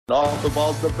Off the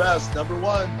ball's the best, number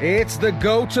one. It's the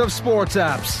GOAT of sports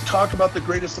apps. Talk about the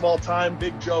greatest of all time.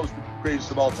 Big Joe's the greatest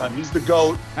of all time. He's the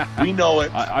GOAT. We know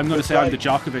it. I'm going to say I'm the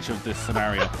Djokovic of this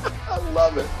scenario. I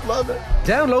love it. Love it.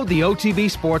 Download the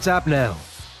OTB Sports app now.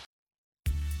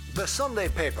 The Sunday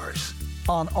Papers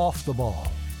on Off the Ball.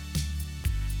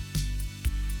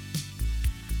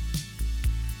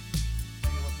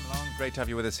 Great to have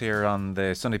you with us here on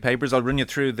the Sunday Papers. I'll run you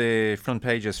through the front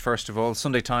pages first of all.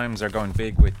 Sunday Times are going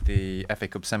big with the FA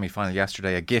Cup semi-final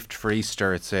yesterday. A gift for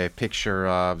Easter. It's a picture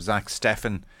of Zach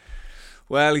Steffen.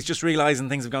 Well, he's just realising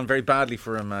things have gone very badly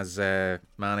for him as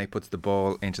Mane puts the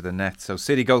ball into the net. So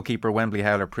City goalkeeper Wembley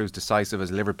Howler proves decisive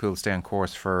as Liverpool stay on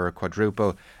course for a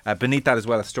quadruple. Beneath that as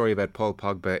well, a story about Paul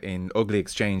Pogba in ugly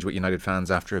exchange with United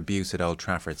fans after abuse at Old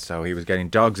Trafford. So he was getting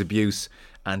dog's abuse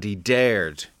and he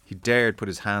dared put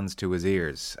his hands to his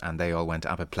ears, and they all went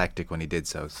apoplectic when he did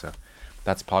so. So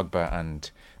that's Pogba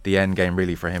and the end game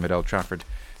really for him at Old Trafford.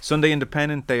 Sunday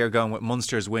Independent, they are going with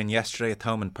Munster's win yesterday at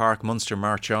Thomond Park. Munster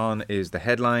march on is the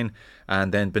headline,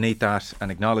 and then beneath that an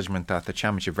acknowledgement that the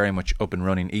championship very much up and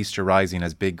running. Easter rising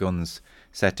as big guns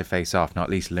set to face off, not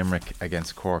least Limerick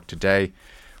against Cork today.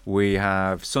 We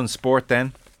have Sun Sport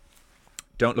then.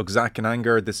 Don't look Zach in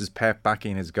anger. This is Pep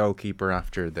backing his goalkeeper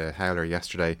after the howler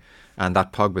yesterday. And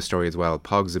that Pogba story as well.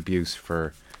 Pog's abuse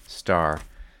for Star.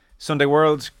 Sunday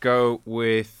World go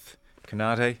with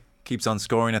Konate. Keeps on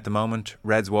scoring at the moment.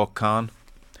 Reds walk Con.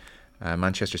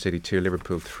 Manchester City 2,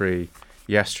 Liverpool 3.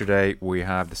 Yesterday we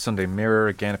have the Sunday Mirror.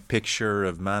 Again a picture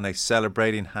of Mane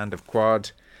celebrating. Hand of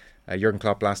quad. Jurgen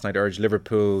Klopp last night urged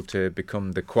Liverpool to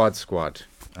become the quad squad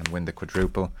and win the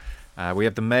quadruple. We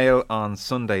have the Mail on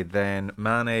Sunday then.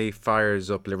 Mane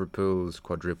fires up Liverpool's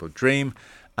quadruple dream.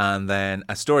 And then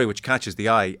a story which catches the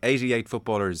eye. 88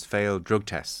 footballers failed drug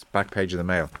tests. Back page of the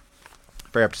Mail.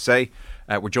 Fair up to say.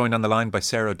 We're joined on the line by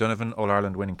Sarah O'Donovan,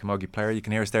 All-Ireland winning camogie player. You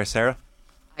can hear us there, Sarah?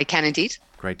 I can indeed.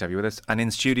 Great to have you with us. And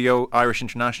in studio, Irish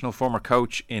international, former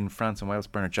coach in France and Wales,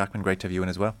 Bernard Jackman. Great to have you in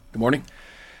as well. Good morning.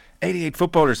 88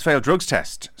 footballers failed drugs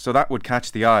test. So that would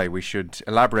catch the eye. We should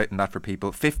elaborate on that for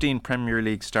people. 15 Premier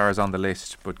League stars on the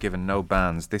list, but given no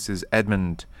bans. This is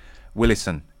Edmund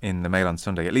Willison in the Mail on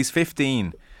Sunday. At least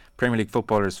 15 Premier League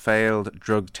footballers failed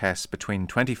drug tests between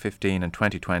 2015 and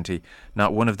 2020.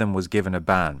 Not one of them was given a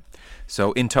ban.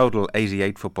 So in total,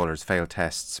 88 footballers failed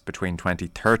tests between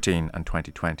 2013 and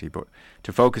 2020. But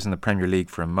to focus on the Premier League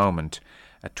for a moment,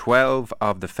 12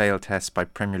 of the failed tests by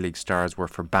Premier League stars were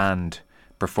for banned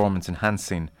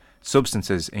performance-enhancing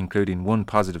substances, including one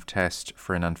positive test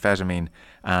for an amphetamine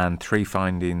and 3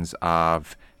 findings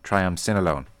of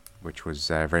triamcinolone, which was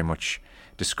very much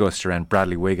discussed around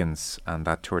Bradley Wiggins and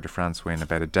that Tour de France win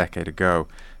about a decade ago.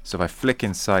 So if I flick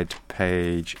inside to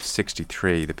page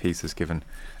 63, the piece is given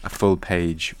a full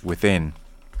page within.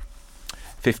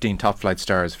 15 top flight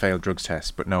stars failed drugs tests,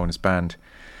 but no one is banned.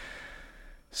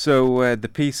 So the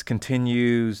piece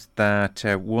continues that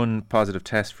one positive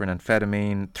test for an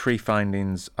amphetamine, 3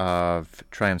 findings of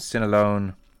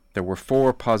triamcinolone. There were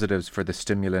 4 positives for the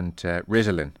stimulant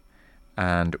Ritalin,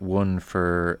 and 1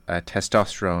 for a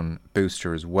testosterone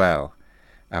booster as well,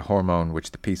 a hormone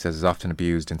which the piece says is often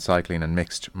abused in cycling and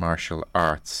mixed martial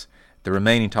arts. The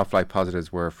remaining top flight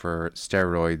positives were for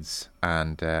steroids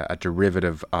and a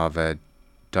derivative of a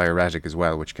diuretic as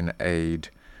well, which can aid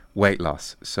weight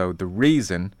loss. So the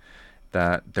reason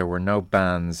that there were no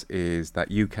bans is that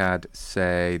UCAD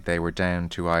say they were down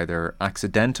to either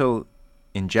accidental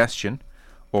ingestion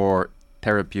or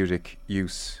therapeutic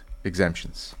use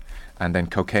exemptions. And then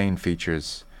cocaine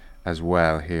features as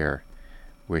well here,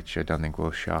 which I don't think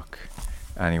will shock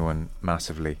anyone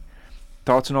massively.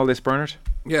 Thoughts on all this, Bernard?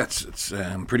 Yeah, it's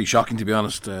pretty shocking, to be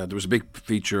honest. There was a big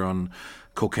feature on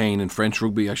cocaine in French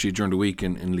rugby actually during the week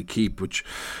in L'Equipe, which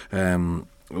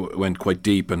went quite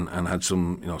deep and had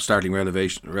some startling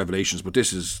revelations. But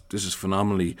this is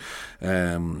phenomenally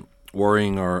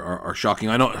worrying or shocking.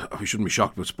 I know we shouldn't be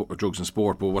shocked with drugs in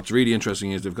sport, but what's really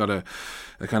interesting is they've got a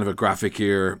kind of a graphic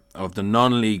here of the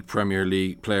non-league Premier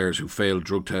League players who failed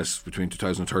drug tests between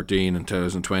 2013 and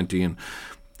 2020 and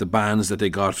the bans that they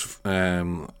got for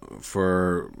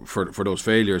those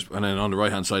failures. And then on the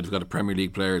right hand side they've got the Premier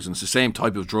League players, and it's the same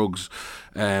type of drugs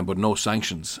but no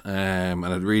sanctions, and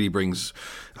it really brings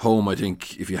home, I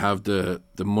think, if you have the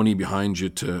money behind you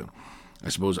to I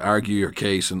suppose, argue your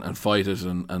case and fight it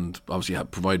and obviously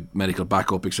provide medical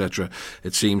backup, etc.,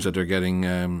 it seems that they're getting,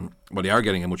 they are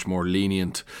getting a much more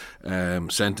lenient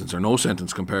sentence or no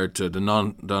sentence compared to the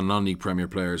non-league Premier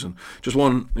players. And just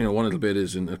one little bit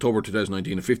is in October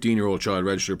 2019, a 15-year-old child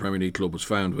registered Premier League club was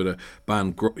found with a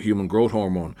banned human growth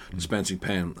hormone dispensing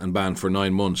pen and banned for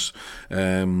 9 months.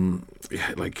 Look,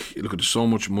 there's so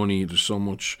much money, there's so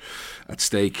much at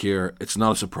stake here. It's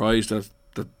not a surprise that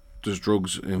there's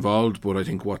drugs involved, but I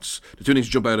think the two things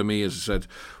jump out at me, as I said,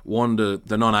 one,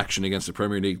 the non-action against the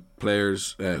Premier League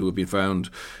players who have been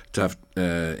found to have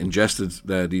ingested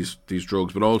these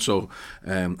drugs, but also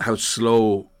how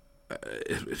slow.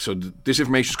 So this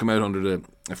information's come out under the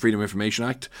Freedom of Information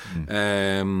Act,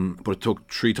 but it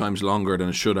took 3 times longer than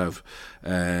it should have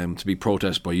to be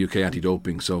processed by UK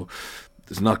anti-doping. So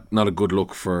it's not a good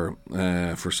look for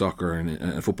soccer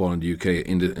and football in the UK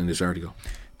in this article.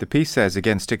 The piece says,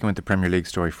 again, sticking with the Premier League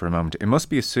story for a moment, it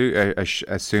must be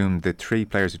assumed that 3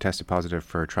 players who tested positive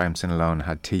for triamcinolone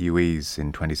had TUEs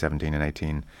in 2017 and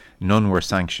 18. None were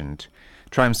sanctioned.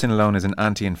 Triamcinolone is an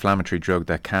anti-inflammatory drug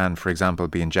that can, for example,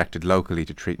 be injected locally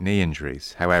to treat knee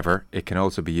injuries. However, it can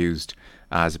also be used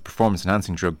as a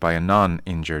performance-enhancing drug by a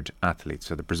non-injured athlete.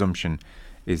 So the presumption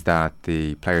is that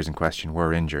the players in question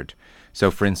were injured. So,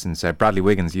 for instance, Bradley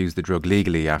Wiggins used the drug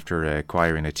legally after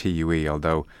acquiring a TUE,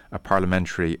 although a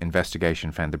parliamentary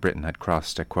investigation found that Britain had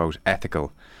crossed a, quote,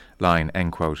 ethical line,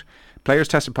 end quote. Players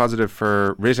tested positive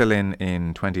for Ritalin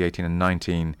in 2018 and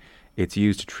 19. It's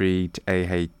used to treat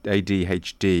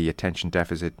ADHD, attention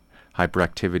deficit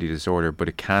hyperactivity disorder, but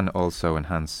it can also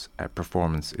enhance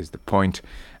performance, is the point.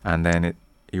 And then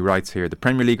he writes here, the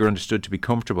Premier League are understood to be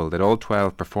comfortable that all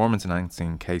 12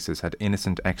 performance-enhancing cases had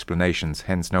innocent explanations,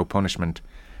 hence no punishment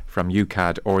from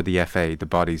UKAD or the FA, the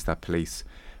bodies that police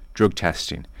drug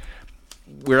testing.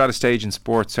 We're at a stage in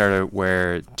sports, Sarah,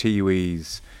 where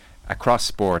TUEs across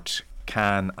sport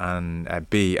can and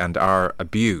be and are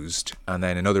abused, and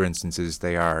then in other instances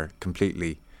they are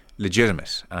completely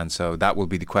legitimate. And so that will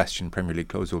be the question Premier League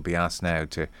clubs will be asked now,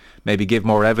 to maybe give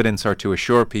more evidence or to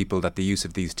assure people that the use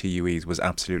of these TUEs was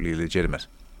absolutely legitimate.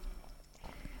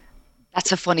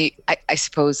 That's a funny, I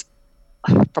suppose,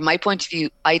 from my point of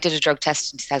view, I did a drug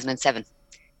test in 2007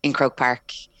 in Croke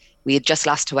Park. We had just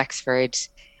lost to Wexford.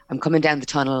 I'm coming down the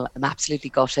tunnel, I'm absolutely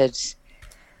gutted.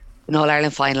 An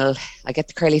All-Ireland final, I get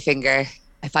the curly finger.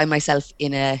 I find myself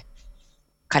in a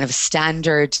kind of a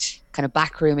standard kind of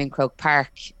back room in Croke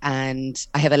Park, and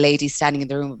I have a lady standing in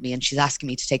the room with me and she's asking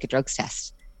me to take a drugs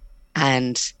test.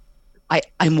 And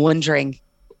I'm wondering,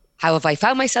 how have I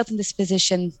found myself in this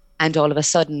position? And all of a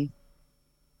sudden,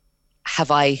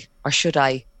 have I or should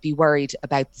I be worried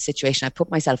about the situation I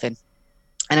put myself in?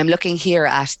 And I'm looking here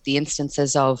at the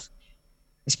instances of,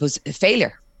 I suppose, a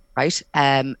failure, right?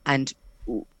 And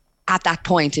at that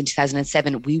point in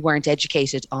 2007, we weren't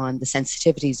educated on the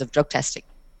sensitivities of drug testing.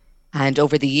 And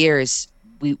over the years,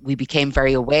 we became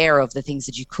very aware of the things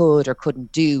that you could or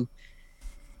couldn't do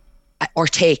or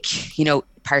take,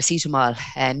 paracetamol,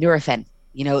 Nurofen,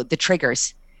 the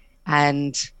triggers.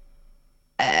 And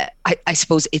I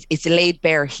suppose it's laid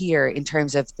bare here in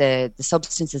terms of the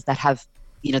substances that have,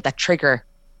 that trigger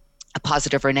a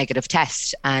positive or negative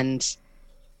test. And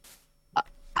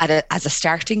as a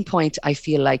starting point, I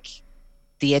feel like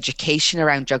the education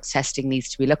around drugs testing needs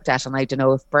to be looked at. And I don't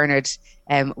know if Bernard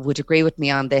would agree with me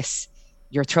on this.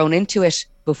 You're thrown into it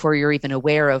before you're even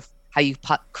aware of how you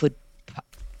could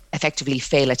effectively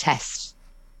fail a test.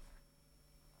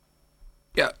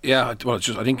 Yeah. Well, it's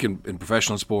just, I think in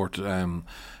professional sport,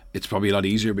 it's probably a lot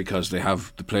easier because they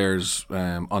have the players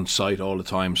on site all the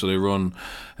time. So they run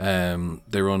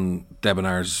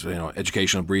webinars,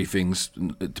 educational briefings.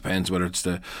 It depends whether it's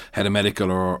the head of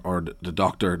medical or the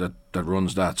doctor that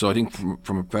runs that. So I think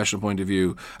from a professional point of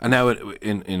view, and now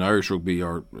in Irish rugby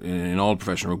or in all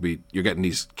professional rugby, you're getting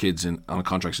these kids on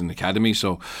contracts in the academy.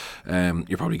 So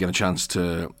you're probably getting a chance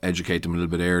to educate them a little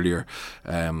bit earlier.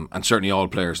 And certainly all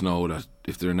players know that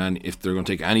if they're going to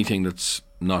take anything that's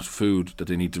not food, that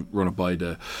they need to run it by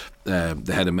the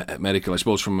head of medical. I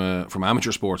suppose from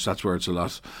amateur sports, that's where it's a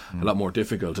lot more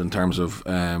difficult in terms of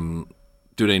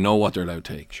do they know what they're allowed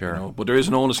to take? Sure. But there is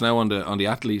an onus now on the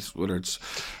athletes, whether it's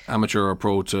amateur or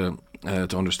pro, to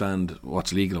understand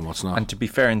what's legal and what's not. And to be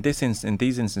fair, in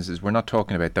these instances, we're not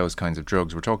talking about those kinds of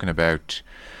drugs. We're talking about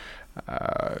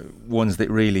ones that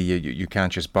really you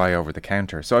can't just buy over the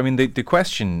counter. So I mean, the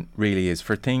question really is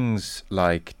for things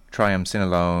like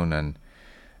triamcinolone and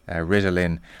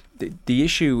Ritalin. The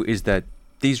issue is that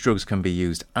these drugs can be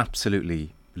used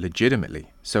absolutely legitimately.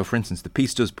 So for instance, the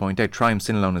piece does point out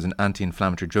triamcinolone is an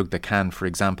anti-inflammatory drug that can, for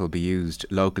example, be used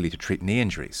locally to treat knee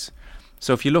injuries.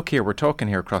 So if you look here, we're talking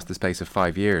here across the space of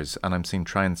 5 years, and I'm seeing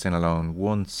triamcinolone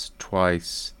once,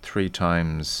 twice, three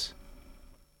times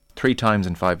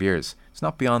in 5 years. It's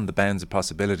not beyond the bounds of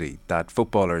possibility that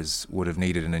footballers would have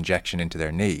needed an injection into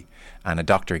their knee and a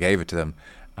doctor gave it to them,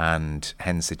 and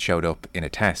hence it showed up in a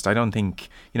test. I don't think,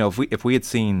 if we had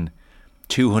seen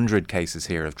 200 cases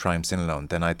here of triamcinolone,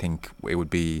 then I think it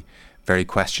would be very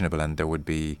questionable, and there would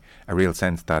be a real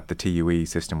sense that the TUE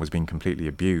system was being completely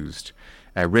abused.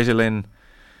 Ritalin,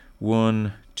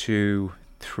 1, 2,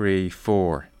 3,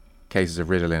 4 cases of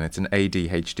Ritalin. It's an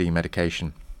ADHD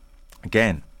medication.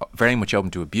 Again, very much open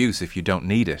to abuse if you don't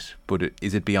need it, but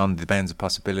is it beyond the bounds of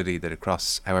possibility that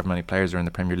across however many players are in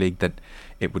the Premier League that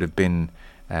it would have been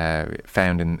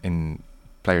found in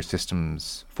player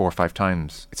systems 4 or 5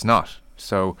 times? It's not.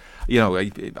 So,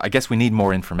 I guess we need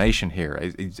more information here.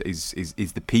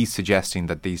 Is the piece suggesting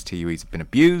that these TUEs have been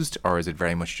abused, or is it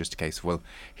very much just a case of, well,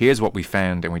 here's what we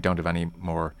found and we don't have any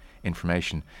more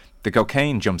information? The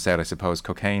cocaine jumps out, I suppose.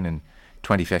 Cocaine in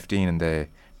 2015 in the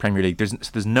Premier League.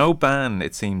 There's no ban,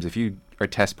 it seems, if you are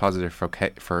test positive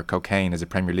for cocaine as a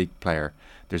Premier League player.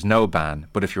 There's no ban.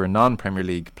 But if you're a non-Premier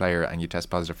League player and you test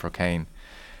positive for cocaine,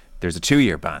 there's a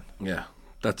 2-year ban. Yeah.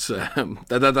 That's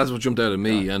what jumped out at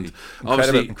me, and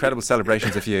incredible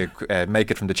celebrations if you make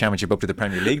it from the Championship up to the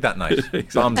Premier League that night. Exactly.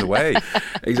 Bombs away.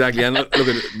 Exactly, and look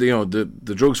at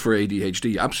the drugs for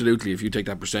ADHD. Absolutely, if you take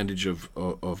that percentage of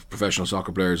professional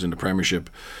soccer players in the Premiership,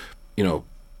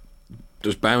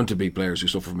 there's bound to be players who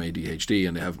suffer from ADHD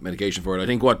and they have medication for it. I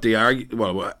think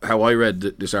how I read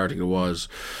this article was,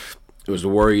 it was the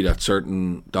worry that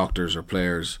certain doctors or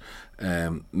players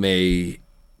may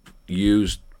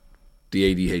use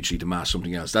the ADHD to mask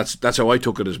something else. That's how I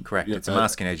took it as. Correct. It's a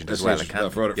masking agent as well.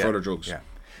 For other drugs. Yeah.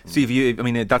 See,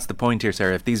 that's the point here,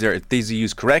 Sarah. If these are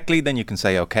used correctly, then you can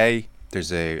say, okay,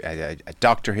 there's a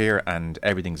doctor here and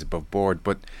everything's above board.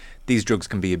 But these drugs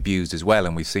can be abused as well,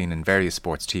 and we've seen in various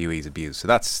sports TUEs abused. So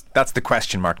that's the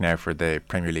question mark now for the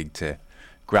Premier League to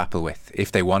grapple with,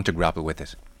 if they want to grapple with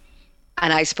it.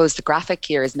 And I suppose the graphic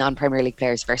here is non-Premier League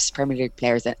players versus Premier League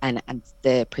players, and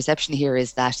the perception here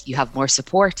is that you have more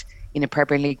support in a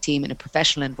Premier League team, in a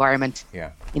professional environment.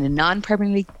 Yeah. In a non-Premier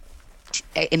League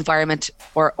environment,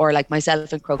 or like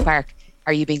myself in Croke Park,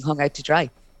 are you being hung out to dry?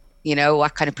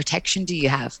 What kind of protection do you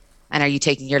have? And are you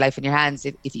taking your life in your hands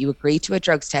if you agree to a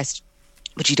drugs test,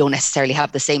 but you don't necessarily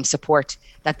have the same support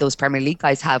that those Premier League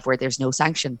guys have, where there's no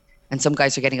sanction, and some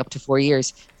guys are getting up to 4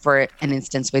 years for an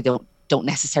instance where they don't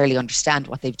necessarily understand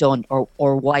what they've done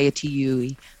or why a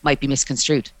TUE might be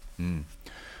misconstrued.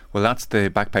 Well, that's the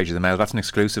back page of the Mail. That's an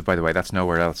exclusive, by the way. That's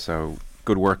nowhere else. So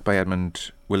good work by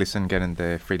Edmund Willison getting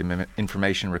the Freedom of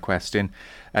Information request in.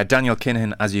 Daniel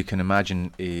Kinahan, as you can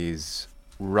imagine, is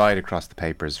right across the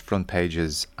papers, front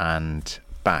pages and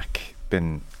back.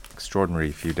 Been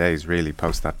extraordinary few days, really,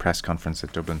 post that press conference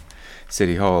at Dublin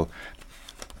City Hall.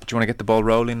 Do you want to get the ball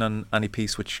rolling on any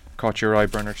piece which caught your eye,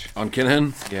 Bernard? On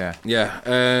Kinahan? Yeah.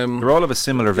 They're all of a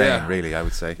similar vein, really, I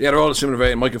would say. Yeah, they're all a similar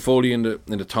vein. Michael Foley in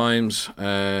the Times,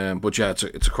 but yeah,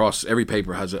 it's across. Every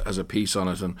paper has a piece on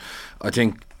it, and I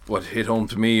think what hit home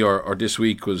to me or this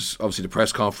week was obviously the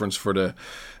press conference for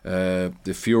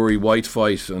the Fury White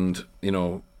fight, and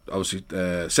obviously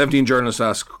 17 journalists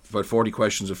asked about 40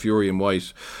 questions of Fury and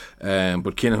White,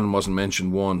 but Kinahan wasn't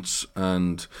mentioned once,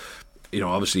 and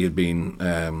obviously had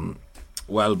been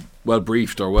well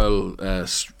briefed or well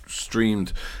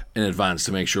streamed in advance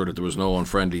to make sure that there was no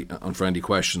unfriendly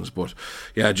questions. But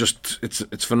yeah, just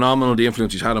it's phenomenal the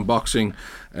influence he's had on boxing.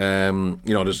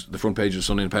 There's the front page of the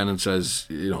Sunday Independent says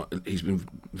he's been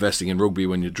investing in rugby.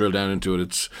 When you drill down into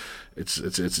it, it's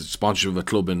a sponsorship of a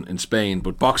club in Spain.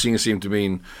 But boxing has seemed to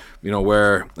mean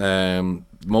where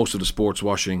most of the sports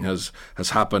washing has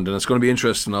happened, and it's going to be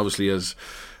interesting, obviously,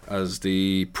 as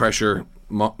the pressure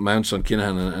mounts on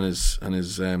Kinahan and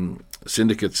his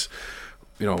syndicates,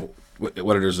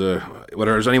 whether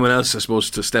there's anyone else, I suppose,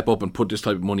 to step up and put this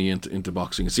type of money into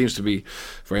boxing. It seems to be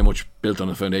very much built on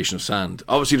a foundation of sand.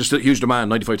 Obviously, there's still huge demand.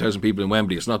 95,000 people in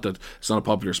Wembley. It's not a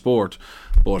popular sport,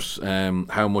 but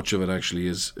how much of it actually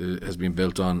has been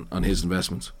built on his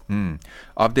investments.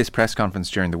 Of this press conference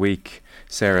during the week,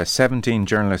 Sarah, 17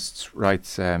 journalists,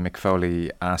 writes Mick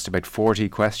Foley, asked about 40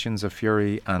 questions of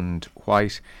Fury and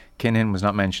White. Kinahan was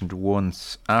not mentioned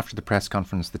once. After the press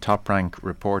conference, the top-rank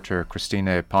reporter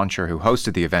Christina Poncher, who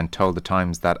hosted the event, told the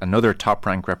Times that another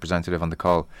top-rank representative on the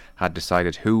call had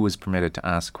decided who was permitted to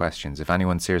ask questions. If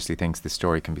anyone seriously thinks this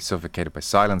story can be suffocated by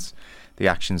silence, the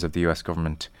actions of the US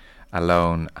government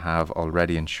alone have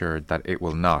already ensured that it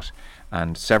will not.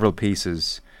 And several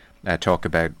pieces talk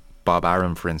about Bob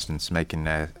Arum, for instance, making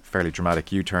a fairly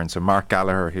dramatic U-turn. So Mark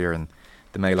Gallagher here in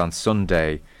the Mail on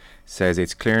Sunday says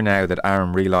it's clear now that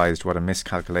Aram realised what a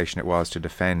miscalculation it was to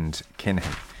defend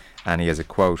Kinahan. And he has a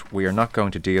quote, "We are not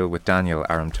going to deal with Daniel,"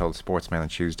 Aram told Sportsmail on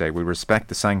Tuesday. "We'll respect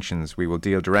the sanctions. We will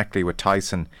deal directly with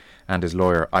Tyson and his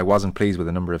lawyer. I wasn't pleased with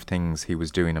a number of things he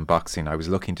was doing in boxing. I was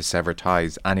looking to sever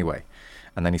ties anyway."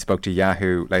 And then he spoke to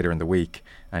Yahoo later in the week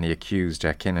and he accused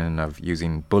Kinahan of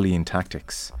using bullying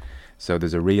tactics. So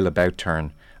there's a real about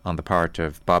turn on the part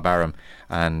of Bob Arum.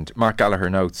 And Mark Gallagher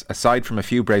notes, aside from a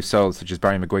few brave souls such as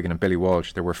Barry McGuigan and Billy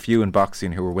Walsh, there were few in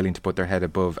boxing who were willing to put their head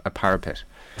above a parapet.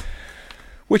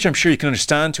 Which I'm sure you can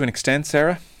understand to an extent,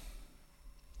 Sarah.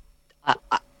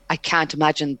 I can't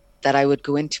imagine that I would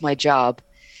go into my job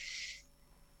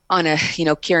on a,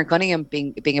 Kieran Cunningham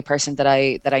being a person that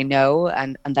I know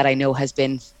and that I know has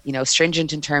been,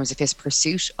 stringent in terms of his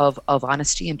pursuit of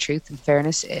honesty and truth and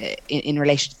fairness in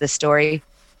relation to the story.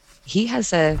 He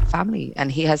has a family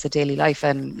and he has a daily life,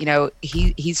 and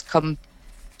he's come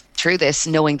through this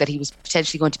knowing that he was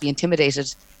potentially going to be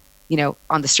intimidated,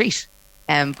 on the street,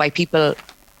 by people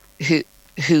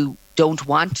who don't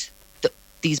want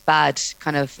these bad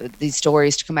these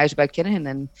stories to come out about Kinahan.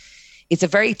 And it's a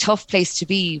very tough place to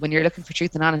be when you're looking for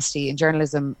truth and honesty in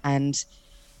journalism, and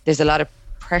there's a lot of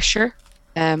pressure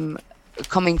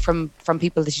coming from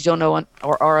people that you don't know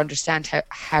or understand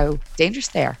how dangerous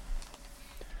they are.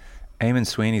 Eamon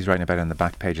Sweeney's writing about it on the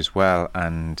back page as well,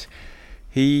 and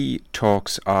he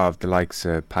talks of the likes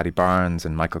of Paddy Barnes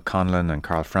and Michael Conlon and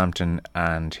Carl Frampton,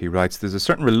 and he writes, there's a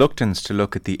certain reluctance to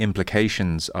look at the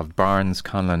implications of Barnes,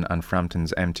 Conlon and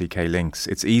Frampton's MTK links.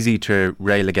 It's easy to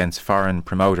rail against foreign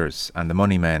promoters and the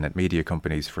money men at media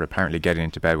companies for apparently getting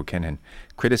into bed with Kinahan.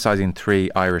 Criticising 3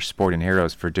 Irish sporting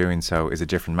heroes for doing so is a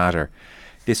different matter.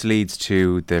 This leads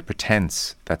to the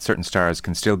pretense that certain stars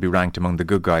can still be ranked among the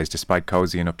good guys despite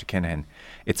cozying up to Kinahan.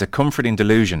 It's a comforting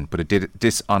delusion, but a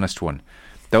dishonest one.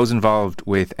 Those involved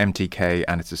with MTK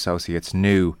and its associates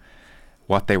knew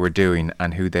what they were doing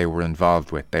and who they were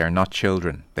involved with. They are not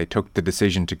children. They took the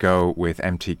decision to go with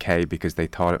MTK because they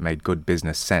thought it made good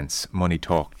business sense. Money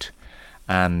talked.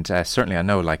 And certainly I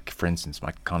know, like, for instance,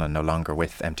 Mike Conlon no longer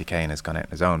with MTK and has gone out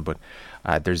on his own, but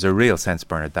there's a real sense,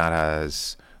 Bernard, that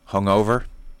has hung over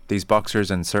these boxers,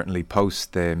 and certainly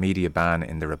post the media ban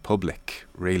in the Republic,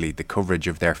 really the coverage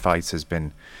of their fights has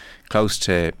been close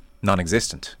to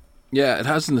non-existent. Yeah, it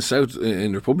has in the South,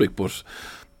 in the Republic, but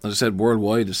as I said,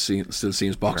 worldwide it still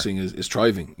seems boxing is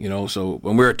thriving, so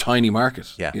when we're a tiny market,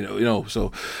 so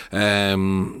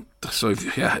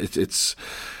it's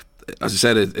as I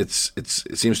said, it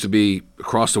seems to be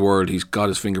across the world. He's got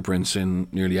his fingerprints in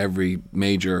nearly every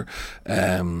major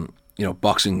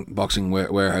boxing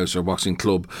warehouse or boxing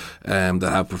club that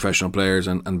have professional players,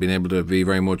 and being able to be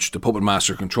very much the puppet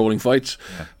master controlling fights.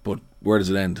 Yeah. But where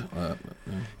does it end?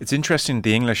 It's interesting.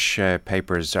 The English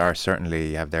papers are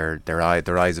certainly have their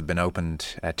eyes have been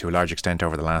opened to a large extent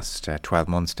over the last 12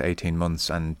 months to 18 months,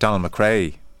 and Donald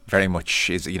McRae very much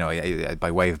is,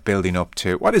 by way of building up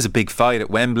to what is a big fight at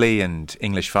Wembley and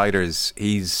English fighters,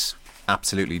 he's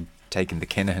absolutely taken the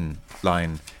Kinahan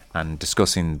line and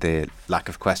discussing the lack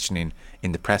of questioning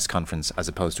in the press conference as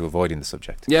opposed to avoiding the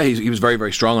subject. Yeah, he was very,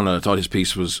 very strong on it. I thought his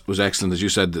piece was excellent. As you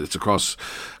said, it's across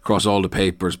all the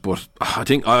papers, but I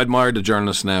think I admire the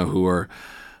journalists now who are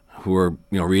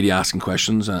really asking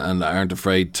questions and aren't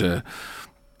afraid to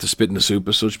spit in the soup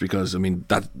as such, because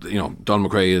that Don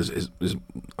McRae is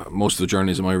most of the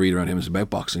journalism I read around him is about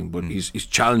boxing, but he's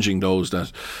challenging those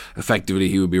that effectively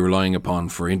he would be relying upon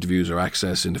for interviews or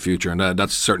access in the future, and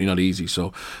that's certainly not easy.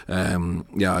 So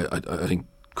I think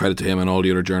credit to him and all the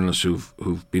other journalists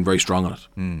who've been very strong on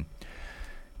it.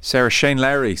 Sarah, Shane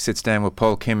Lowry sits down with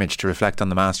Paul Kimmage to reflect on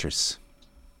the Masters.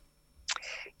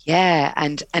 Yeah,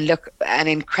 and look, an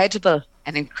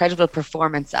incredible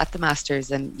performance at the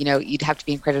Masters, and you'd have to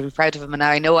be incredibly proud of him. And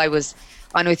I know I was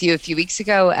on with you a few weeks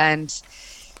ago, and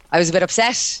I was a bit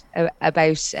upset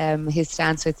about his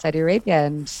stance with Saudi Arabia,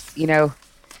 and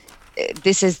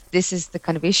this is the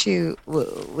kind of issue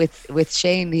with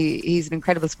Shane. He's an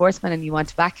incredible sportsman, and you want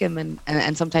to back him,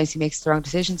 and sometimes he makes the wrong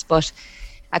decisions, but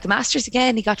at the Masters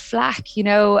again, he got flack,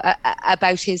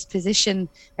 about his position,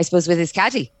 I suppose, with his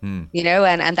caddy, and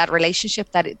that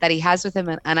relationship that he has with him.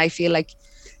 And I feel like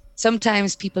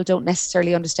sometimes people don't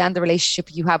necessarily understand the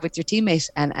relationship you have with your teammate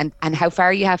and how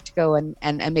far you have to go.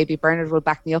 And maybe Bernard will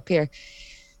back me up here.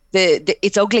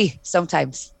 It's ugly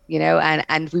sometimes,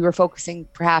 and we were focusing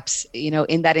perhaps,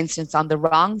 in that instance on the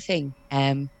wrong thing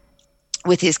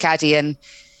with his caddy. And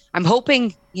I'm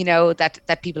hoping,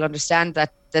 that people understand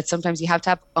that sometimes you have to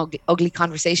have ugly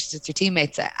conversations with your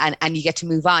teammates, and you get to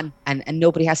move on, and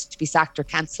nobody has to be sacked or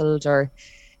cancelled, or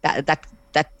that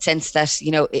that sense that,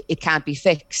 you know, it can't be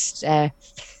fixed.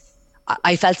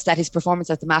 I felt that his performance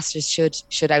at the Masters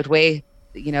should outweigh,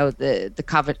 you know, the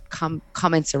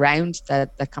comments around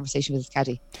that conversation with his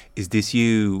caddy. Is this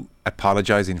you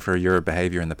apologising for your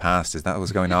behaviour in the past? Is that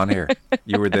what's going on here?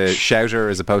 You were the shouter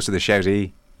as opposed to the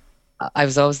shoutee? I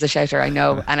was always the shouter, I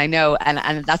know,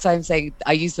 and that's why I'm saying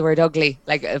I use the word ugly,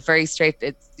 like very straight.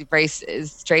 It's very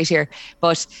straight here,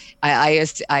 but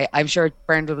I'm sure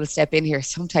Bernard will step in here.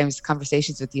 Sometimes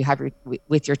conversations with you have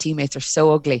with your teammates are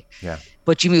so ugly, yeah,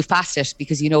 but you move past it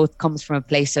because you know it comes from a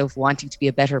place of wanting to be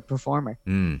a better performer.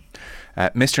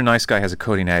 Mr. Nice Guy has a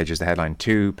cutting edge as the headline,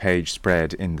 2-page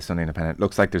spread in the Sunday Independent.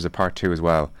 Looks like there's a part 2 as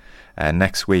well.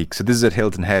 Next week. So this is at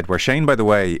Hilton Head, where Shane, by the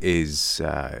way, is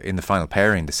in the final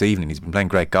pairing this evening. He's been playing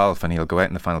great golf and he'll go out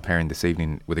in the final pairing this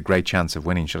evening with a great chance of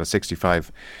winning. Shot a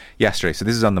 65 yesterday. So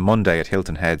this is on the Monday at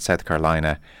Hilton Head, South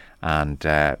Carolina. And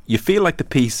you feel like the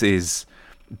piece is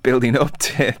building up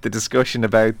to the discussion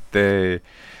about the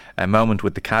moment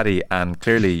with the caddy, and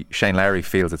clearly Shane Lowry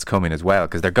feels it's coming as well,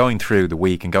 because they're going through the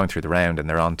week and going through the round, and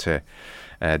they're on to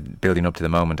building up to the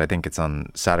moment. I think it's on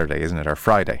Saturday, isn't it, or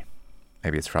Friday?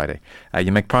 Maybe it's Friday.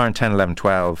 You make par on 10, 11,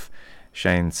 12.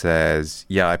 Shane says,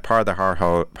 yeah, I par the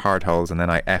hard holes and then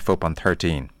I F up on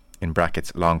 13. In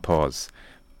brackets, long pause.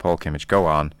 Paul Kimmage, go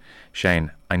on.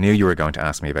 Shane, I knew you were going to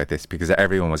ask me about this because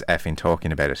everyone was effing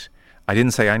talking about it. I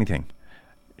didn't say anything.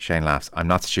 Shane laughs. I'm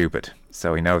not stupid.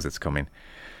 So he knows it's coming.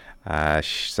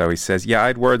 So he says, yeah, I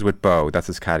had words with Bo. That's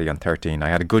his caddy on 13. I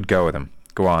had a good go with him.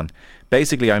 Go on.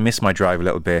 Basically, I missed my drive a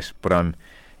little bit, but I'm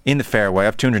in the fairway. I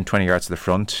have 220 yards to the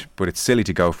front, but it's silly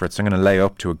to go for it, so I'm going to lay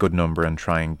up to a good number and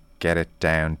try and get it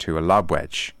down to a lob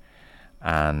wedge.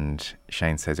 And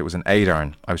Shane says it was an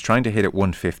 8-iron. I was trying to hit it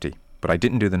 150, but I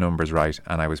didn't do the numbers right,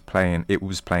 and it was playing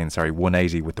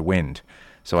 180 with the wind.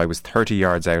 So I was 30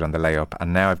 yards out on the layup,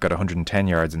 and now I've got 110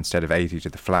 yards instead of 80 to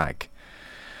the flag.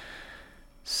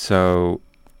 So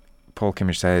Paul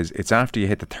Kimmage says, it's after you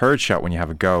hit the third shot when you have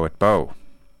a go at Bo.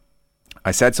 I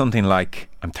said something like,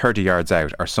 I'm 30 yards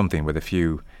out, or something with a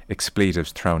few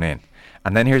expletives thrown in.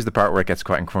 And then here's the part where it gets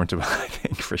quite uncomfortable, I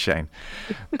think, for Shane.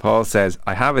 Paul says,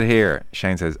 I have it here.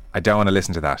 Shane says, I don't want to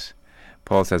listen to that.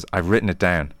 Paul says, I've written it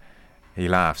down. He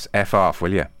laughs, F off,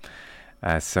 will you?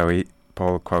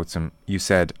 Paul quotes him, you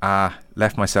said,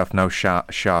 left myself no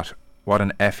shot. What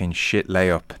an effing shit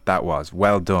layup that was.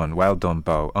 Well done,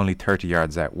 Bo. Only 30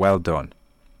 yards out. Well done.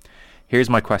 Here's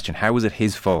my question. How was it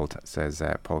his fault, says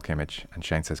Paul Kimmage? And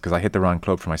Shane says, because I hit the wrong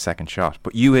club for my second shot.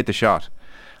 But you hit the shot.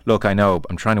 Look, I know,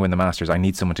 I'm trying to win the Masters. I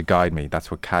need someone to guide me.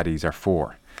 That's what caddies are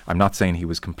for. I'm not saying he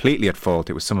was completely at fault.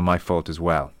 It was some of my fault as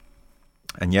well.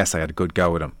 And yes, I had a good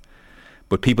go with him.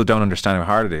 But people don't understand how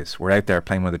hard it is. We're out there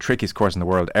playing one of the trickiest courses in the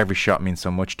world. Every shot means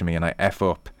so much to me, and I F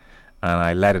up and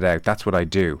I let it out. That's what I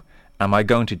do. Am I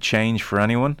going to change for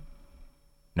anyone?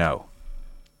 No,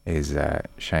 is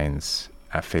Shane's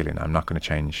feeling. I'm not going to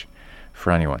change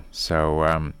for anyone. So,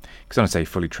 because I don't say he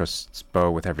fully trusts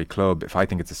Bo with every club. If I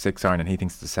think it's a 6-iron and he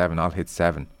thinks it's a 7, I'll hit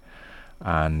 7.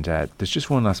 And there's just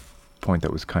one last point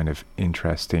that was kind of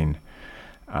interesting.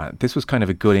 This was kind of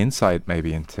a good insight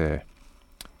maybe into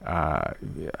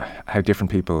how different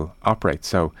people operate.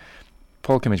 So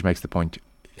Paul Kimmage makes the point,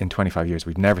 in 25 years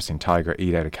we've never seen Tiger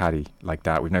eat out a caddy like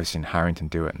that. We've never seen Harrington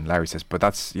do it. And Larry says, but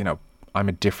that's, you know, I'm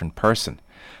a different person.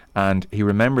 And he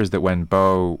remembers that when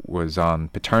Bo was on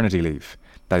paternity leave,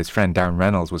 that his friend Darren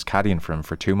Reynolds was caddying for him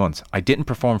for 2 months. I didn't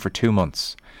perform for 2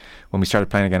 months. When we started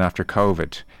playing again after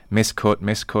COVID, miscut,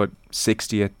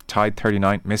 60th, tied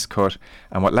 39th, miscut.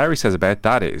 And what Larry says about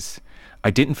that is,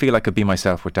 I didn't feel I could be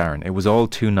myself with Darren. It was all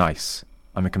too nice.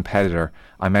 I'm a competitor.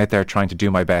 I'm out there trying to do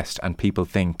my best, and people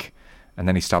think. And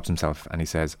then he stops himself and he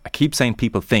says, I keep saying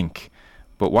people think,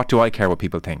 but what do I care what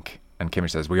people think? And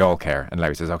Kimmage says, we all care. And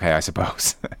Larry says, okay, I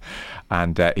suppose.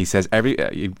 And he says,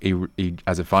 he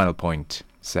as a final point,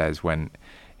 says when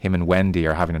him and Wendy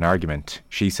are having an argument,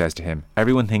 she says to him,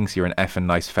 everyone thinks you're an effing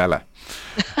nice fella.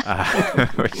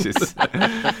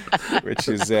 Which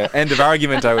is end of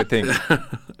argument, I would think.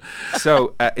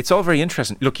 So it's all very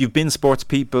interesting. Look, you've been sports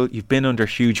people, you've been under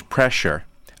huge pressure,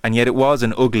 and yet it was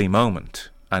an ugly moment.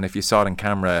 And if you saw it on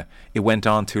camera, it went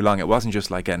on too long. It wasn't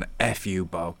just like an F you,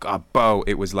 Bo. God, Bo.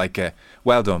 It was like a,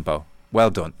 well done, Bo. Well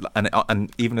done.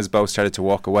 And even as Bo started to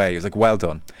walk away, he was like, well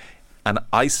done. And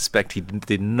I suspect he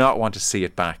did not want to see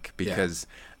it back, because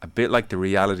a bit like the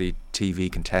reality TV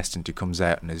contestant who comes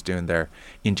out and is doing their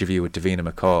interview with Davina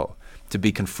McCall, to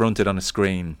be confronted on a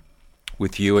screen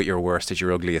with you at your worst, at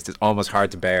your ugliest, is almost hard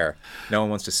to bear. No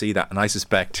one wants to see that, and I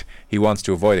suspect he wants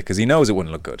to avoid it because he knows it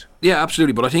wouldn't look good. Yeah,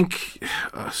 absolutely. But I think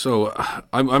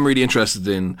I'm really interested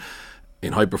in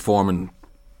high performing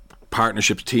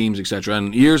partnerships, teams, etc.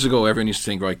 And years ago, everyone used to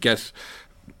think, right, get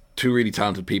two really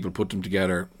talented people, put them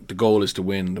together. The goal is to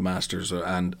win the Masters,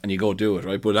 and you go do it,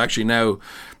 right? But actually now,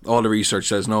 all the research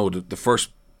says no. The first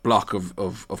block of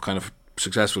kind of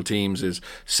successful teams is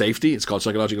safety. It's called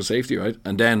psychological safety, right?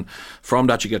 And then from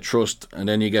that you get trust, and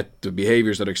then you get the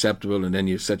behaviours that are acceptable, and then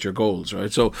you set your goals,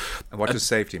 right? So, and what does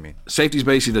safety mean? Safety is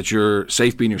basically that you're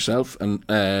safe being yourself, and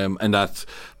that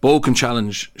Bo can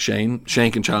challenge Shane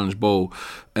can challenge Bo,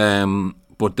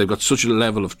 but they've got such a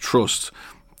level of trust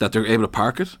that they're able to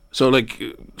park it. So like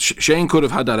Shane could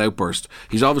have had that outburst.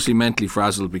 He's obviously mentally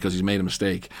frazzled because he's made a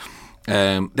mistake.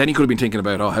 Then he could have been thinking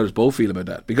about, how does Bo feel about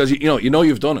that? Because you know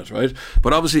you've done it, right?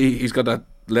 But obviously he's got that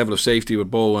level of safety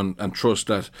with Bo and trust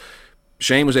that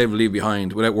Shane was able to leave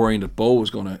behind without worrying that Bo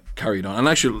was going to carry it on. And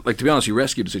actually, like, to be honest, he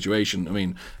rescued the situation. I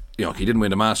mean, he didn't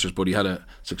win the Masters, but he had a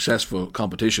successful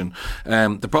competition.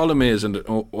 The problem is, and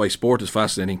why sport is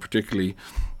fascinating, particularly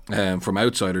from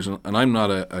outsiders, and I'm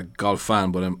not a golf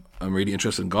fan, but I'm really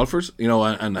interested in golfers,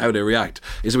 and how they react,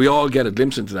 is we all get a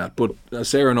glimpse into that. But as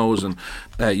Sarah knows, and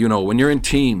when you're in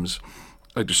teams,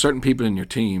 like, there's certain people in your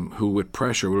team who with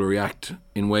pressure will react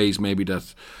in ways maybe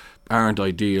that aren't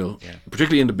ideal,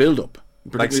 particularly in the build-up.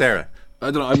 Like Sarah.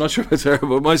 I don't know, I'm not sure about Sarah,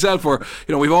 but myself, or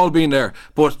we've all been there.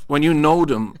 But when you know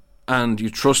them and you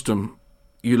trust them,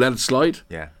 you let it slide.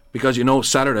 Yeah. Because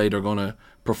Saturday they're going to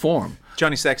perform.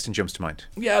 Johnny Sexton jumps to mind.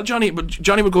 Yeah, Johnny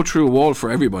would go through a wall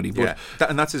for everybody. But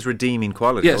and that's his redeeming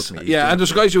quality. Yes, ultimately. And there's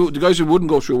the guys who wouldn't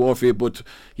go through a wall for you, but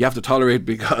you have to tolerate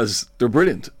because they're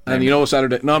brilliant. And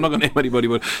Saturday. No, I'm not going to name anybody,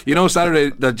 but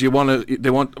Saturday that they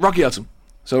want Rocky Elsom.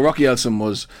 So Rocky Elsom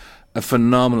was a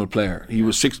phenomenal player. He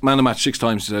was man of the match 6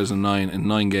 times in 2009 in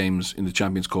 9 games in the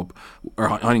Champions Cup or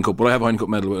Heineken Cup. Would I have a Heineken Cup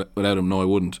medal without him? No, I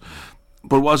wouldn't.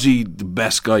 But was he the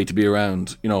best guy to be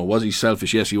around? Was he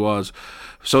selfish? Yes, he was.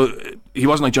 So he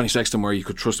wasn't like Johnny Sexton where you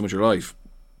could trust him with your life.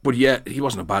 But yet, he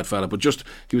wasn't a bad fella. But just,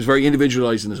 he was very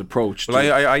individualised in his approach. Well,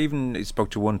 I even spoke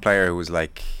to one player who was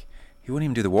like, he wouldn't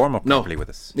even do the warm-up properly with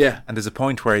us. Yeah. And there's a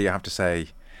point where you have to say,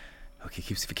 okay,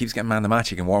 if he keeps getting man of the match,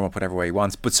 he can warm up whatever way he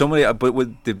wants. But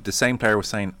with the same player was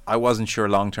saying, I wasn't sure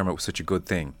long-term it was such a good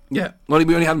thing. Yeah. Well,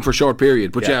 we only had him for a short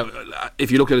period. But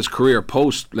if you look at his career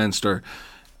post-Leinster,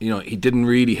 he didn't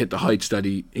really hit the heights that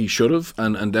he should have,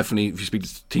 and definitely if you speak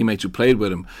to teammates who played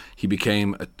with him, he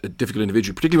became a difficult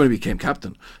individual, particularly when he became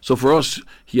captain. So for us,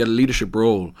 he had a leadership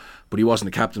role, but he wasn't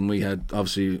a captain. We had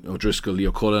obviously O'Driscoll,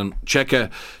 Leo Cullen, Cheika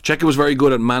was very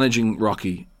good at managing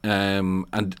Rocky,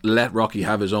 and let Rocky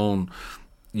have his own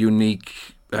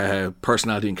unique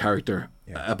personality and character.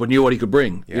 But knew what he could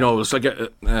bring. It's like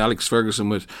Alex Ferguson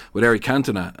with Eric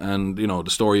Cantona, and the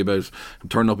story about him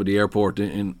turning up at the airport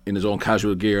in his own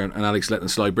casual gear, and Alex letting him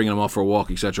slide, bringing him off for a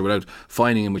walk, etc., without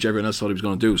finding him, which everyone else thought he was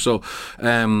going to do. So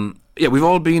we've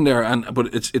all been there,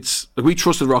 but it's like, we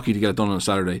trusted Rocky to get it done on a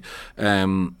Saturday.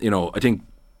 I think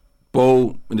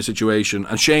Bo in the situation,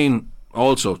 and Shane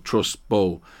also trusts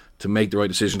Bo to make the right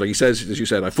decision. Like he says, as you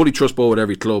said, I fully trust Bo at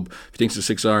every club. If he thinks it's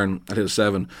a 6 iron, I'll hit a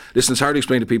 7. Listen, it's hard to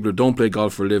explain to people who don't play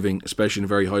golf for a living, especially in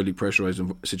very highly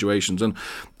pressurised situations. And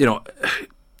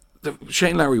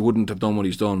Shane Lowry wouldn't have done what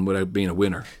he's done without being a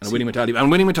winner and a winning mentality. And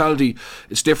winning mentality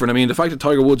is different. I mean, the fact that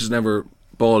Tiger Woods has never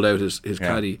balled out his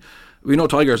caddy, we know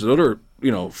Tiger has another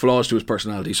flaws to his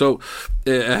personality. So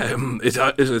it's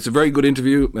a very good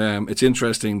interview. It's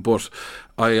interesting, but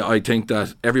I think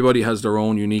that everybody has their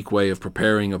own unique way of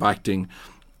preparing, of acting,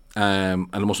 and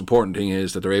the most important thing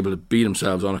is that they're able to be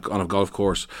themselves on a golf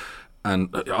course.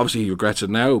 And obviously he regrets it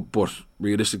now, but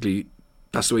realistically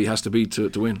that's the way he has to be to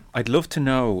win. I'd love to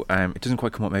know, it doesn't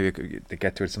quite come up, maybe to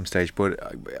get to it at some stage, but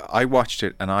I watched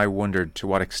it and I wondered to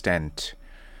what extent,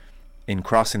 in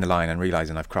crossing the line and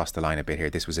realising I've crossed the line a bit here,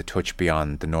 this was a touch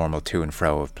beyond the normal to and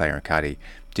fro of player and caddy,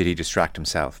 did he distract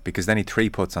himself? Because then he 3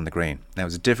 putts on the green. Now it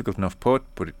was a difficult enough putt,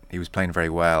 but he was playing very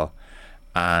well,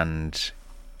 and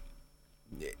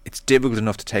it's difficult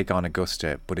enough to take on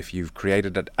Augusta, but if you've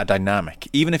created a dynamic,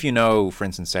 even if for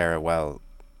instance, Sarah, well,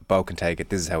 Bo can take it,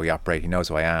 this is how we operate, he knows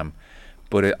who I am,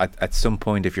 but at some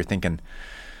point if you're thinking,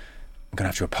 I'm going to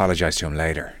have to apologise to him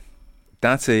later,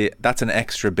 that's an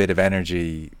extra bit of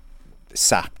energy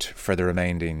sapped for the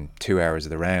remaining 2 hours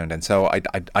of the round. And so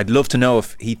I'd love to know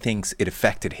if he thinks it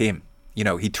affected him.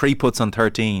 He 3 putts on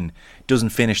 13,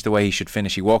 doesn't finish the way he should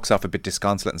finish, he walks off a bit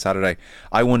disconsolate on Saturday.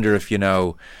 I wonder if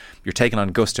you're taking on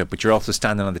Augusta, but you're also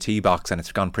standing on the tee box and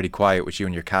it's gone pretty quiet with you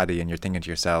and your caddy, and you're thinking to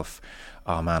yourself,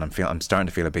 oh man, I'm starting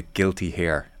to feel a bit guilty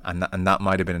here, and that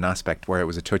might have been an aspect where it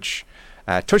was a touch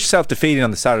self-defeating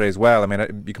on the Saturday as well. I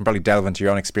mean, you can probably delve into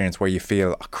your own experience where you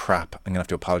feel, oh crap, I'm going to have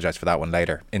to apologise for that one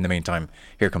later. In the meantime,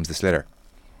 here comes the sliotar.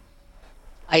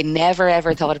 I never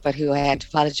ever thought about who I had to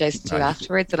apologise to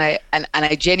afterwards, and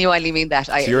I genuinely mean that.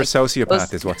 So you're a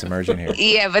sociopath, is what's emerging here.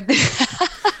 Yeah, but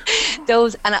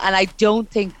those, and I don't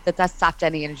think that sapped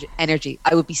any energy.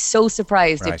 I would be so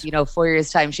surprised if 4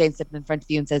 years' time Shane's sitting in front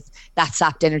of you and says that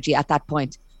sapped energy at that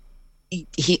point.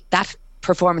 That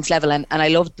performance level, and I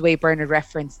loved the way Bernard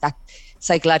referenced that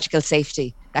psychological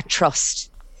safety, that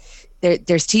trust.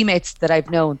 There's teammates that I've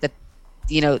known that,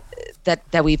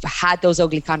 that we've had those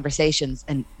ugly conversations,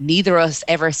 and neither of us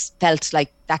ever felt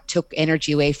like that took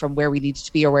energy away from where we needed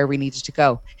to be or where we needed to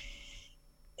go.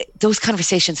 Those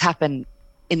conversations happen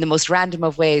in the most random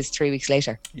of ways 3 weeks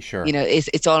later. Sure.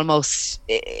 It's almost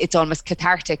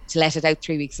cathartic to let it out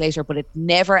 3 weeks later, but it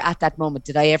never at that moment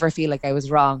did I ever feel like I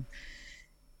was wrong,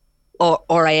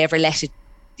 or I ever let it,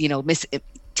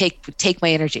 take my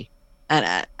energy,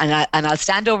 and I'll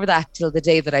stand over that till the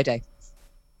day that I die.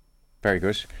 Very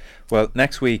good. Well,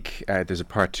 next week there's a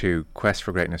part 2, Quest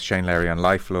for Greatness, Shane Lowry on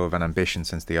life, love and ambition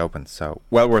since the Open. So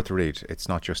well worth the read. It's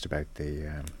not just about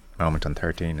the moment on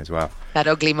 13 as well. That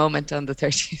ugly moment on the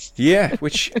 13th. Yeah,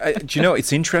 which, do you know,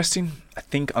 it's interesting. I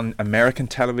think on American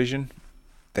television,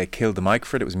 they killed the mic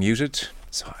for it. It was muted.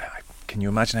 So can you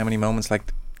imagine how many moments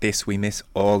like this we miss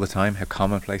all the time? How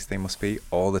commonplace they must be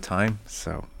all the time.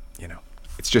 So,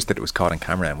 it's just that it was caught on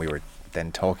camera and we were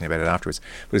then talking about it afterwards.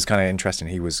 But it's kind of interesting.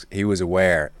 He was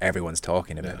aware everyone's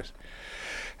talking about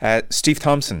it. Steve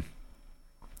Thompson,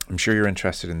 I'm sure you're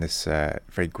interested in this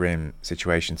very grim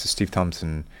situation. So Steve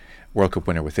Thompson, World Cup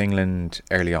winner with England,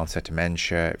 early onset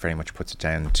dementia, very much puts it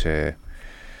down to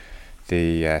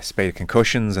the spate of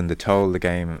concussions and the toll the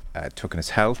game took on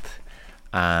his health.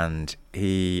 And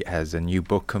he has a new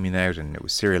book coming out, and it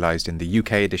was serialised in the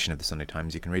UK edition of the Sunday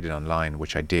Times. You can read it online,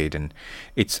 which I did, and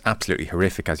it's absolutely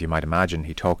horrific, as you might imagine.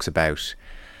 He talks about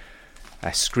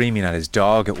screaming at his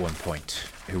dog at one point,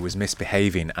 who was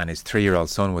misbehaving, and his 3-year-old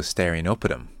son was staring up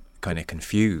at him, kind of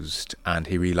confused, and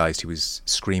he realised he was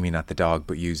screaming at the dog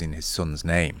but using his son's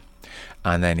name.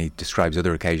 And then he describes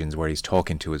other occasions where he's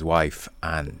talking to his wife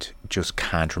and just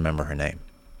can't remember her name.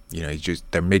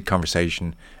 They're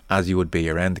mid-conversation, as you would be,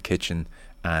 around the kitchen,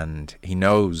 and he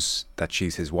knows that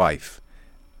she's his wife,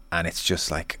 and it's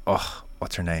just like, oh,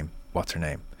 what's her name?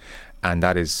 And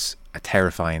that is a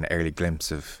terrifying early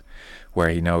glimpse of where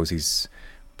he knows he's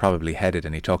probably headed,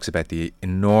 and he talks about the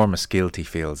enormous guilt he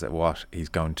feels at what he's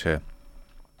going to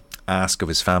ask of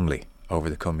his family over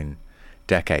the coming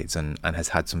decades, and has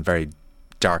had some very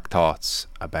dark thoughts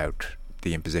about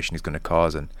the imposition he's going to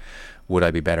cause, and would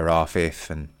I be better off if,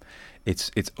 and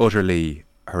it's utterly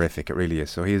horrific, it really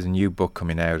is. So he has a new book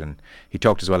coming out, and he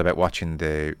talked as well about watching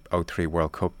the 03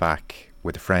 World Cup back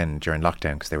with a friend during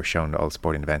lockdown, because they were showing all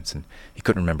sporting events, and he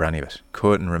couldn't remember any of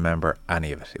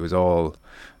it. It was all,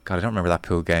 God, I don't remember that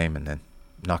pool game and then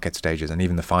knockout stages and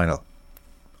even the final.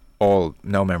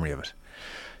 No memory of it.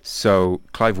 So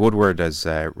Clive Woodward has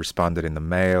responded in the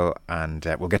Mail, and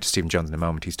we'll get to Stephen Jones in a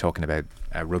moment. He's talking about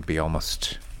rugby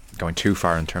almost going too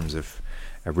far in terms of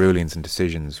rulings and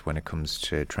decisions when it comes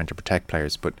to trying to protect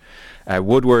players. But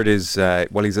Woodward is,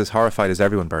 he's as horrified as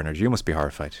everyone, Bernard. You must be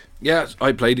horrified. Yeah,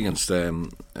 I played against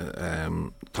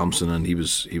Thompson, and he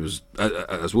was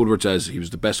as Woodward says, he was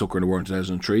the best hooker in the world in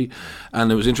 2003,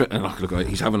 and it was interesting. Look,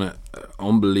 he's having an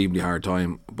unbelievably hard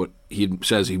time, but he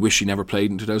says he wished he never played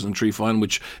in 2003 final,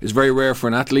 which is very rare for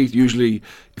an athlete. Usually,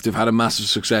 if they've had a massive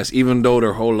success, even though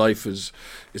their whole life is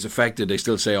affected, they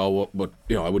still say, but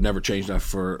I would never change that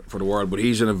for the world. But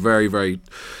he's in a very, very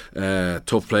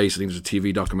tough place. I think there's a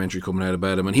TV documentary coming out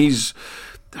about him, and he's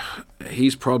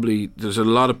probably, there's a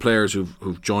lot of players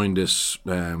who've joined this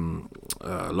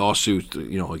lawsuit,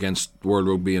 against World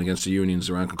Rugby and against the unions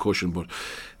around concussion. But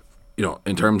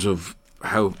in terms of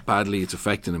how badly it's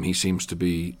affecting him, he seems to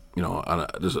be, on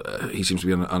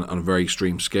a very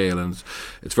extreme scale, and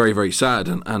it's very, very sad.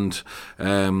 And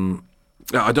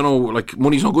I don't know, like,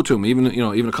 money's not good to him. Even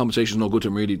a compensation is not good to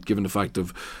him, really, given the fact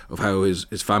of how his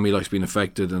family life's been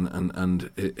affected, and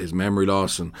his memory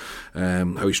loss, and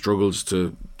how he struggles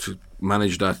to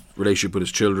manage that relationship with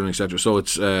his children, etc. So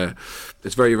it's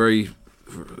very, very,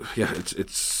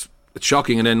 it's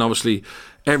shocking. And then obviously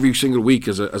every single week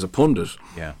as a pundit,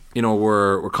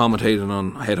 we're commentating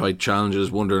on head height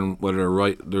challenges, wondering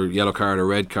whether they're yellow card or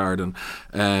red card, and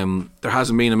there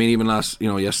hasn't been. I mean, even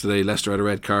yesterday Leicester had a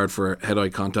red card for head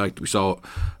height contact. We saw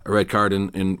a red card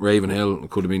in Ravenhill. It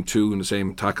could have been 2 in the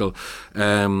same tackle.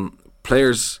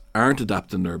 Players aren't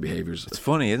adapting their behaviours. It's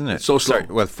funny, isn't it? It's so slow.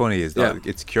 Well, funny is that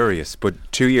it's curious. But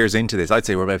 2 years into this, I'd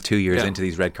say we're about 2 years into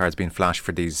these red cards being flashed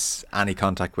for these any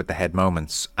contact with the head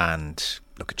moments. And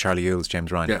look at Charlie Ewels,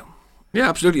 James Ryan. Yeah. Yeah,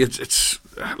 absolutely. It's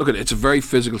look at it. It's a very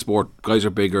physical sport. Guys are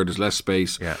bigger. There's less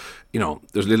space. Yeah.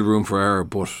 There's little room for error.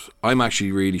 But I'm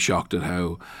actually really shocked at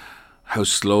how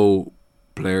slow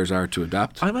players are to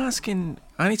adapt. I'm asking,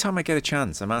 anytime I get a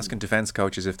chance, I'm asking defence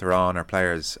coaches if they're on, or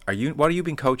players, what are you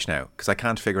being coached now? Because I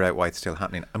can't figure out why it's still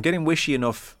happening. I'm getting wishy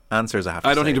enough answers, I have to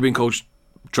say. I don't think they're being coached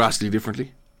drastically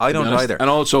differently. I don't either. And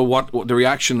also, what the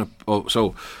reaction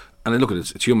and then look at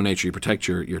it, it's human nature. You protect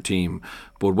your team,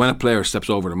 but when a player steps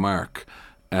over the mark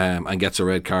and gets a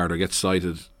red card or gets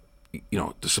cited,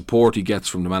 the support he gets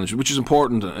from the management, which is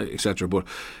important, etc. But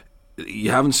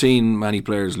you haven't seen many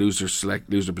players lose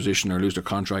their position or lose their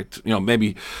contract.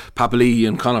 Maybe Papali'i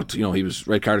and Connacht, he was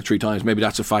red carded 3 times. Maybe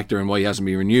that's a factor in why he hasn't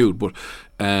been renewed. But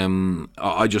I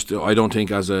don't think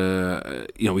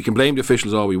we can blame the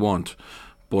officials all we want,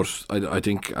 but I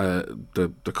think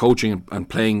the coaching and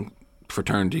playing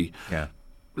fraternity, a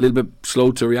little bit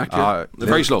slow to react.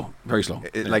 Very slow.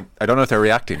 I don't know if they're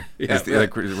reacting.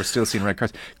 We're still seeing red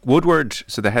cards. Woodward,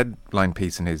 so the headline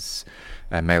piece in his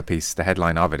Mail piece, the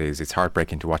headline of it is, "It's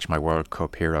heartbreaking to watch my World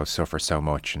Cup heroes suffer so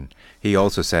much." And he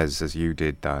also says, as you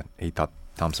did, that he thought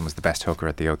Thompson was the best hooker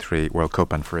at the 03 World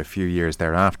Cup and for a few years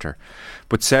thereafter.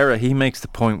 But Sarah, he makes the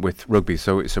point with rugby.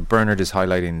 So Bernard is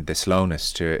highlighting the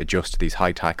slowness to adjust to these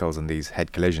high tackles and these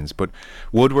head collisions. But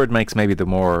Woodward makes maybe the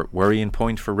more worrying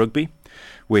point for rugby,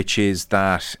 which is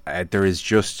that there is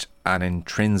just an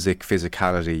intrinsic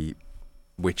physicality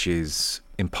which is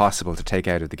impossible to take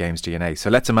out of the game's DNA. So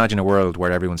let's imagine a world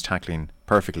where everyone's tackling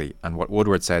perfectly, and what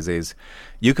Woodward says is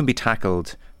you can be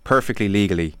tackled perfectly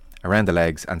legally around the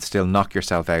legs and still knock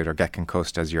yourself out or get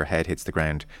concussed as your head hits the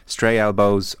ground. Stray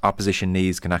elbows, opposition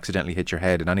knees can accidentally hit your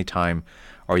head at any time,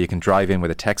 or you can drive in with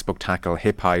a textbook tackle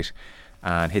hip height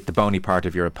and hit the bony part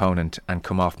of your opponent and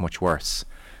come off much worse.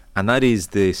 And that is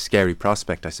the scary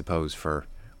prospect, I suppose, for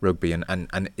rugby,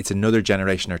 and it's another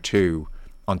generation or two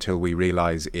until we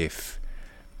realise if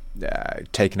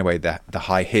taking away the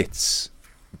high hits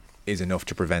is enough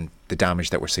to prevent the damage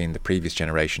that we're seeing the previous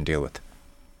generation deal with.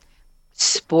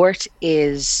 Sport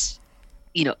is,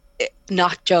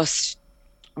 not just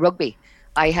rugby.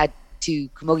 I had 2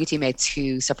 camogie teammates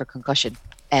who suffered concussion,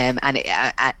 and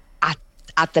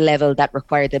at the level that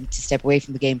required them to step away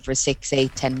from the game for 6,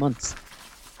 8, 10 months,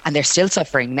 and they're still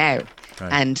suffering now.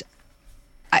 Right. And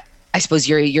I suppose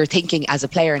you're thinking as a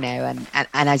player now, and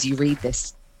as you read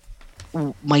this,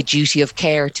 my duty of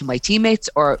care to my teammates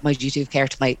or my duty of care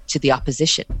to the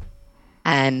opposition.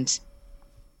 And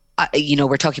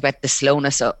we're talking about the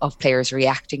slowness of players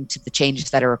reacting to the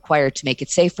changes that are required to make it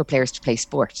safe for players to play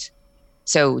sport.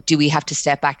 So do we have to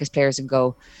step back as players and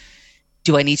go,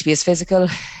 do I need to be as physical?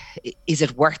 Is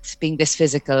it worth being this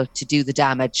physical to do the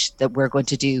damage that we're going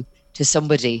to do to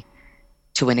somebody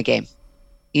to win a game?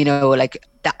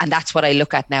 And that's what I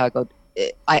look at now. I go,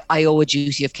 I owe a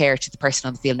duty of care to the person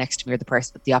on the field next to me or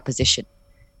the opposition.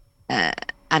 And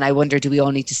I wonder, do we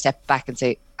all need to step back and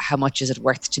say, how much is it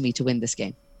worth to me to win this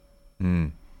game?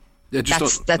 Mm. Yeah,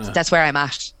 that's where I'm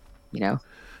at,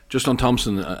 Just on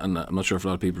Thompson, and I'm not sure if a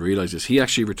lot of people realise this, he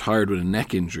actually retired with a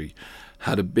neck injury,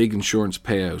 had a big insurance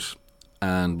payout,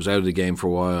 and was out of the game for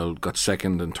a while, got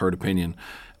second and third opinion,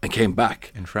 and came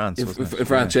back. In France, wasn't it? In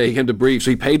France, yeah. He came to brief.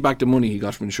 So he paid back the money he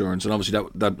got from insurance, and obviously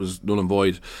that was null and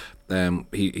void.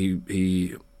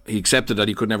 He accepted that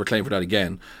he could never claim for that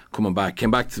again, came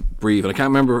back to brief, and I can't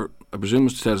remember, I presume it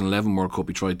was 2011 World Cup,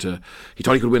 he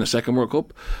thought he could win a second World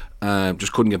Cup,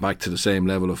 just couldn't get back to the same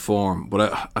level of form.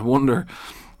 But I wonder,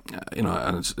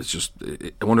 and it's just,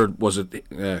 I wonder, was it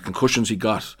concussions he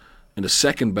got in the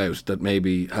second bout that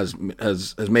maybe has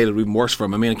made it even worse for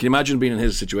him? I mean, can you imagine being in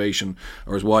his situation,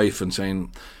 or his wife, and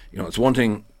saying, it's one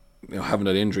thing, having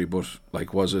that injury, but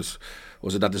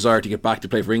was it that desire to get back to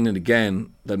play for England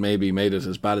again that maybe made it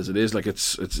as bad as it is? It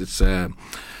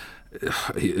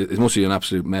must be an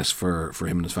absolute mess for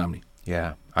him and his family.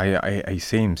 Yeah, he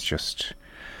seems just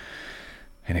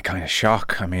in a kind of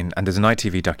shock. I mean, and there's an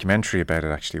ITV documentary about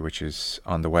it actually, which is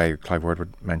on the way. Clive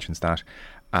Woodward mentions that.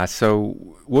 So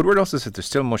Woodward also said there's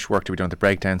still much work to be done to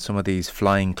break down some of these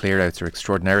flying clear-outs are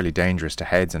extraordinarily dangerous to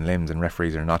heads and limbs, and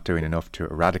referees are not doing enough to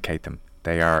eradicate them.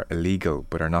 They are illegal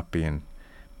but are not being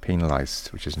penalised,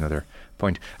 which is another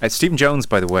point. Stephen Jones,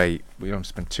 by the way, we don't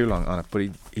spend too long on it, but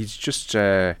he's just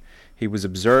he was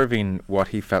observing what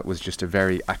he felt was just a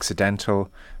very accidental,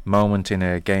 moment in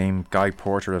a game. Guy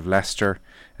Porter of Leicester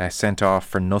sent off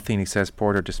for nothing. He says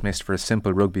Porter dismissed for a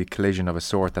simple rugby collision of a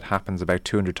sort that happens about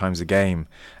 200 times a game.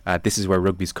 This is where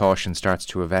rugby's caution starts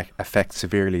to affect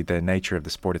severely the nature of the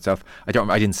sport itself. I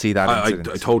didn't see that incident.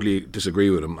 I totally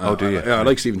disagree with him. Oh, do you? I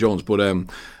like Stephen Jones, but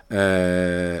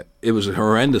it was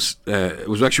horrendous. It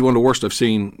was actually one of the worst I've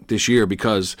seen this year,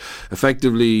 because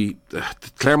effectively the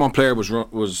Clermont player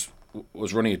was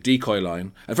running a decoy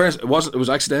line. At first, it was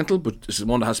accidental, but it's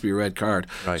one that has to be a red card.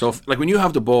 Right. So, when you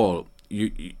have the ball,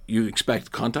 you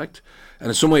expect contact, and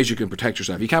in some ways you can protect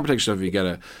yourself. You can't protect yourself if you get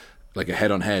a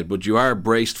head on head, but you are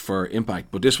braced for impact.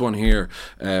 But this one here,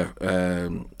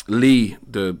 Lee,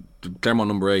 the Clermont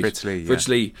number 8, Fritz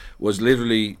Lee was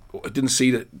literally, I didn't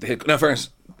see the hit. Now,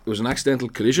 first, it was an accidental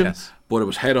collision, yes, but it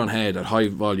was head on head at high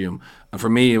volume, and for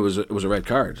me it was a red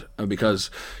card. And because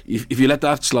if you let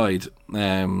that slide,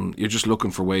 you're just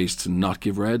looking for ways to not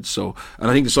give red. So,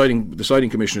 and I think the deciding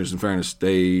commissioners, in fairness,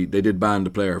 they did ban the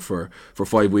player for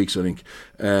 5 weeks, I think.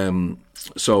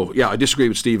 So yeah, I disagree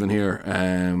with Stephen here,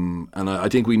 and I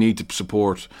think we need to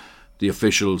support the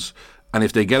officials. And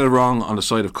if they get it wrong on the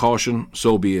side of caution,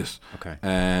 so be it. Okay.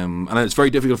 And it's very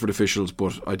difficult for the officials,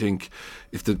 but I think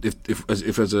if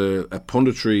as a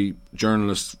punditry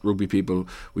journalist, rugby people,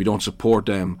 we don't support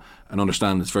them and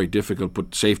understand it's very difficult,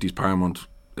 but safety is paramount,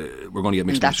 we're going to get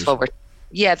mixed messages.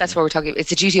 That's what we're talking about.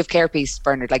 It's a duty of care piece,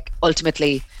 Bernard. Like,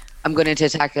 ultimately, I'm going into a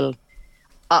tackle.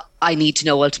 I need to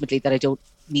know ultimately that I don't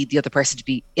need the other person to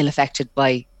be ill-affected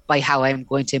by how I'm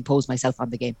going to impose myself on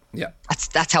the game. Yeah.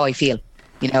 That's how I feel.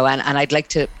 And I'd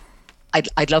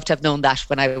love to have known that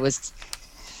when I was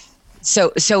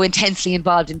so intensely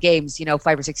involved in games,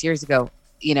 5 or 6 years ago.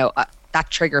 That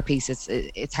trigger piece,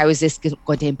 it's how is this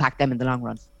going to impact them in the long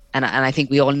run? And I think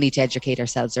we all need to educate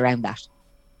ourselves around that.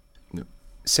 Yeah.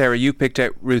 Sarah, you picked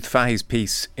out Ruth Fahy's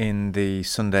piece in the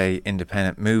Sunday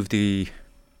Independent. Move the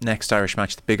next Irish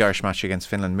match, the big Irish match against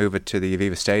Finland, move it to the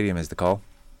Aviva Stadium is the call.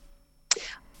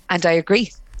 And I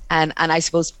agree. And I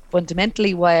suppose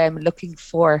fundamentally why I'm looking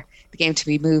for the game to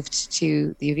be moved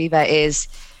to the Aviva is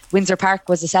Windsor Park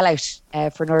was a sellout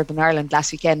for Northern Ireland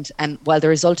last weekend. And while the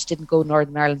result didn't go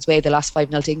Northern Ireland's way, they lost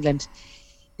 5-0 to England,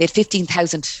 they had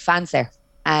 15,000 fans there.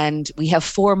 And we have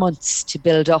 4 months to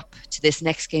build up to this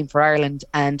next game for Ireland.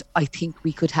 And I think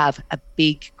we could have a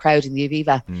big crowd in the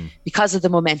Aviva because of the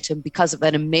momentum, because of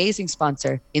an amazing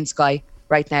sponsor in Sky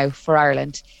right now for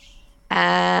Ireland.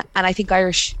 And I think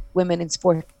Irish women in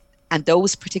sport and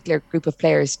those particular group of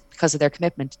players, because of their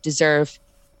commitment, deserve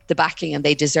the backing, and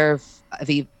they deserve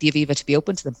the Aviva to be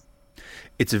open to them.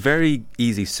 It's a very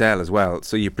easy sell as well.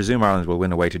 So you presume Ireland will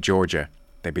win away to Georgia.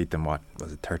 They beat them,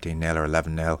 13-0 or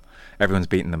 11-0? Everyone's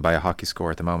beating them by a hockey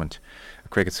score at the moment, a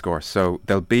cricket score. So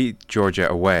they'll beat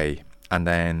Georgia away, and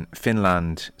then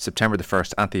Finland, September the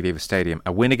 1st at the Aviva Stadium.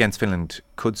 A win against Finland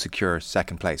could secure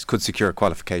second place, could secure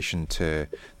qualification to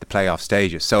the playoff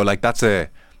stages. So that's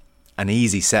an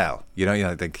easy sell,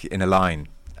 like in a line,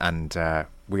 and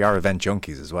we are event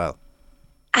junkies as well.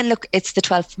 And look, it's the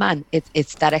 12th man.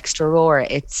 It's that extra roar.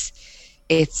 It's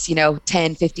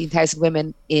 10, 15,000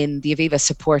 women in the Aviva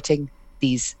supporting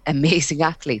these amazing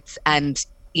athletes. And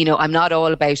I'm not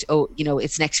all about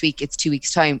it's next week, it's 2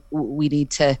 weeks time. We need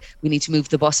to move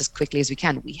the bus as quickly as we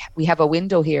can. We have a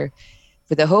window here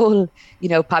for the whole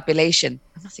population.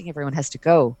 I'm not saying everyone has to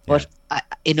go, but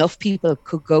enough people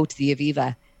could go to the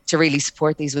Aviva to really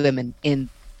support these women in,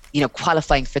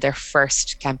 qualifying for their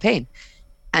first campaign.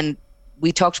 And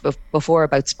we talked before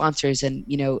about sponsors and,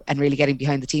 and really getting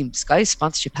behind the team. Sky's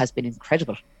sponsorship has been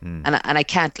incredible. And I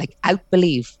can't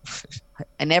outbelieve.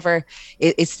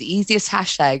 It's the easiest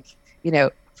hashtag,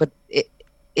 but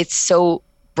it's so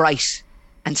bright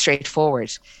and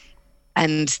straightforward.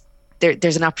 And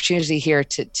there's an opportunity here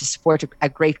to support a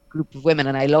great group of women.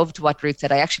 And I loved what Ruth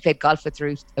said. I actually played golf with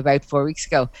Ruth about 4 weeks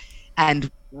ago,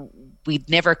 and we'd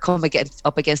never come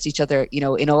up against each other,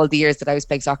 in all the years that I was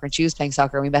playing soccer and she was playing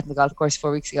soccer. We met in the golf course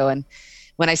 4 weeks ago. And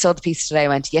when I saw the piece today, I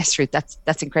went, yes, Ruth,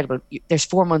 that's incredible. There's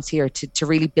 4 months here to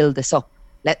really build this up.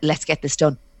 Let's get this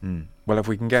done. Well, if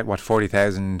we can get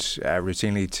 40,000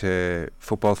 routinely to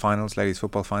football finals, ladies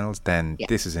football finals, then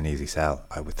this is an easy sell.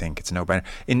 I would think it's a no-brainer.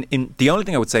 In the only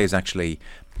thing I would say is actually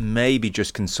maybe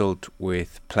just consult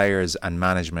with players and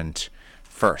management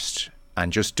first,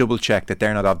 and just double check that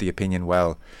they're not of the opinion,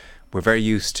 well, we're very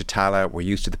used to Tala, we're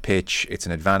used to the pitch, it's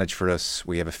an advantage for us,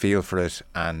 we have a feel for it,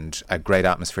 and a great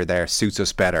atmosphere there suits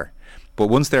us better. But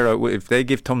if they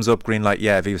give thumbs up, green light,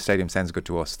 Aviva Stadium sounds good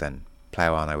to us, then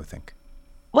plough on, I would think.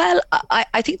 Well,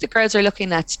 I think the girls are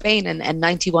looking at Spain and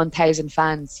 91,000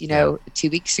 fans, 2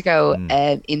 weeks ago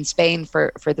in Spain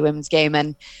for the women's game.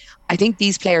 And I think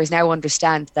these players now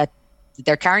understand that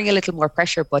they're carrying a little more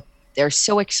pressure, but they're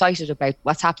so excited about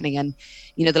what's happening. And,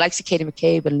 you know, the likes of Katie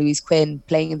McCabe and Louise Quinn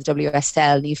playing in the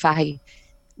WSL, Niamh Fahey,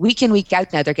 week in, week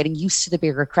out now, they're getting used to the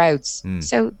bigger crowds.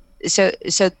 So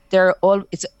they're all,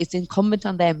 it's incumbent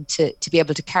on them to be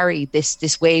able to carry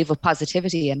this wave of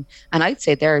positivity. And I'd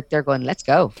say they're going, let's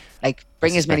go. Like,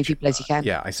 bring as many people as you can.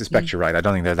 Yeah, I suspect you're right. I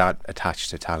don't think they're that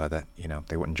attached to Tala that, you know,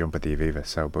 they wouldn't jump at the Aviva.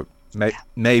 So, but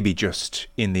maybe just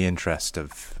in the interest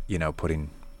of, you know,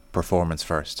 putting performance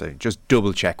first, so just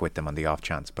double check with them on the off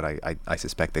chance. But I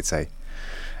suspect they'd say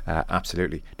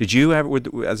absolutely. Did you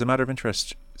ever, as a matter of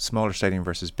interest, smaller stadium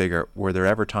versus bigger, were there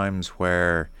ever times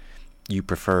where you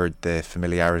preferred the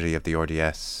familiarity of the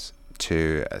RDS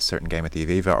to a certain game at the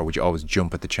Aviva, or would you always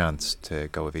jump at the chance to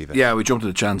go Aviva? Yeah, we jumped at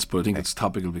the chance, but I think it's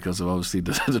topical because of obviously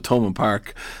the Thomond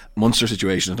Park Munster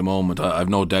situation at the moment. I've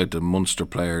no doubt that Munster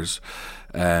players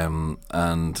would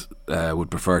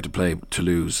prefer to play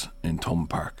Toulouse in Thomond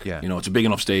Park. Yeah. You know, it's a big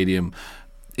enough stadium.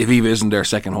 Aviva isn't their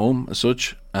second home as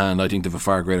such, and I think they have a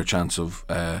far greater chance of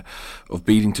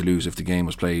beating Toulouse if the game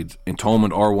was played in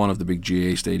Thomond or one of the big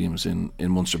GA stadiums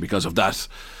in Munster. Because of that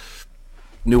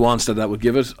nuance that would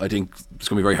give it, I think it's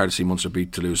going to be very hard to see Munster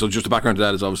beat Toulouse. So just the background to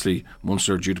that is obviously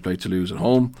Munster are due to play Toulouse at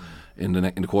home in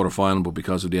the quarter final, but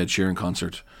because of the Ed Sheeran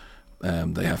concert,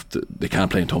 they can't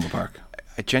play in Thomond Park.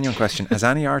 A genuine question: has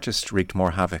any artist wreaked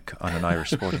more havoc on an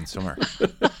Irish sporting summer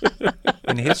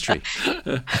in history?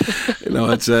 You know,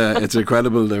 it's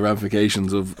incredible the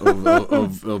ramifications of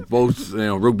both, you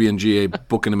know, rugby and GA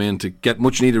booking them in to get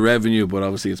much needed revenue, but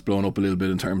obviously it's blown up a little bit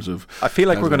in terms of. I feel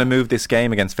like we're going to move this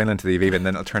game against Finland to the Aviva, and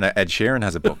then it'll turn out Ed Sheeran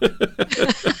has a book.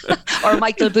 Or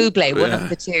Michael Bublé, one of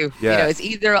the two. Yeah. You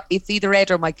know, it's either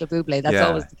Ed or Michael Bublé. That's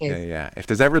always the case. Yeah. If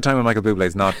there's ever a time when Michael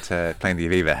Bublé's not playing the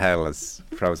Aviva, hell is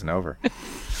frozen over.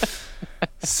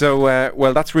 So,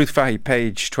 well, that's Ruth Fahey,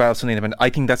 page 12, Sunday Independent. I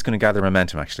think that's going to gather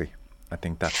momentum, actually. I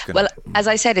think that's going to... Well, as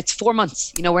I said, it's 4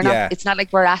 months. You know, we're not. It's not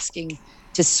like we're asking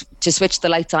to switch the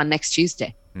lights on next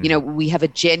Tuesday. You know, we have a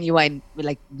genuine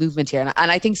movement here,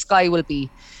 and I think Sky will be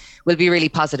really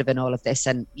positive in all of this.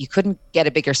 And you couldn't get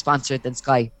a bigger sponsor than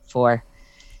Sky for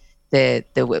the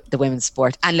women's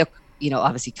sport. And look, you know,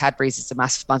 obviously Cadbury's is a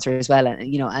massive sponsor as well,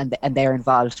 and you know, and they're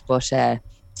involved, but.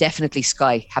 Definitely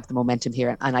Sky have the momentum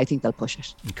here, and I think they'll push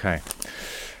it. Okay.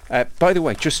 By the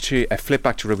way, just to flip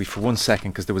back to rugby for 1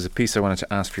 second, because there was a piece I wanted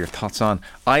to ask for your thoughts on.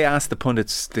 I ask the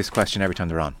pundits this question every time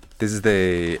they're on. This is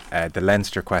the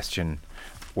Leinster question.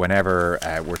 Whenever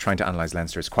we're trying to analyse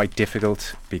Leinster, it's quite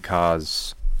difficult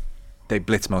because they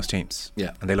blitz most teams.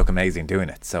 Yeah. And they look amazing doing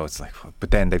it. So it's like,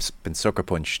 but then they've been sucker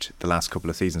punched the last couple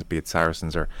of seasons, be it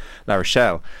Saracens or La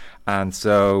Rochelle. And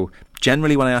so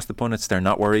generally when I ask the pundits, they're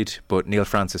not worried, but Neil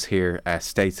Francis here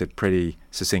states it pretty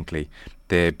succinctly.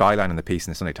 The byline in the piece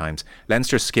in the Sunday Times: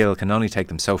 Leinster's skill can only take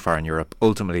them so far in Europe.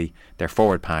 Ultimately, their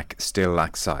forward pack still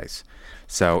lacks size.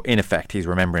 So in effect, he's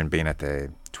remembering being at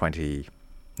the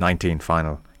 2019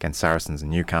 final against Saracens in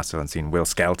Newcastle and seeing Will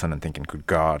Skelton and thinking, good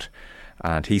God.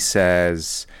 And he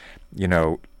says, you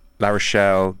know, La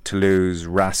Rochelle, Toulouse,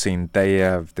 Racing, they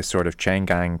have this sort of chain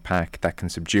gang pack that can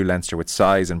subdue Leinster with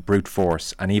size and brute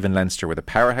force, and even Leinster with a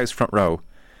powerhouse front row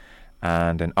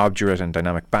and an obdurate and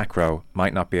dynamic back row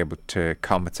might not be able to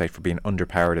compensate for being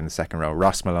underpowered in the second row.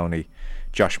 Ross Maloney,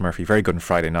 Josh Murphy, very good on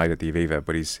Friday night at the Aviva,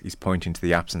 but he's pointing to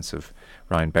the absence of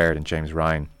Ryan Baird and James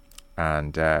Ryan,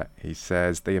 and he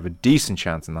says they have a decent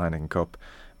chance in the Heineken Cup,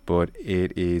 but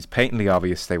it is patently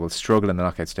obvious they will struggle in the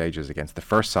knockout stages against the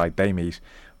first side they meet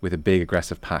with a big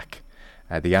aggressive pack.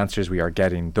 The answers we are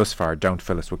getting thus far don't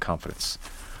fill us with confidence.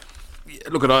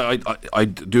 Look, I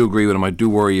do agree with him. I do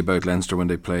worry about Leinster when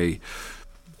they play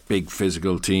big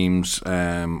physical teams,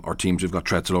 or teams who've got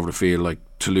threats all over the field, like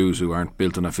Toulouse, who aren't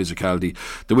built on that physicality.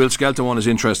 The Will Skelton one is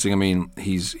interesting. I mean,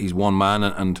 he's one man,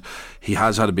 and he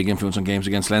has had a big influence on games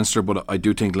against Leinster, but I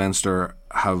do think Leinster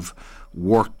have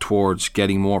worked towards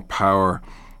getting more power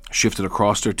shifted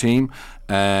across their team.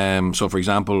 So, for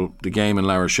example, the game in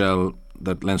La Rochelle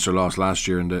that Leinster lost last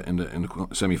year in the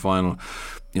semi-final,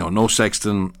 you know, no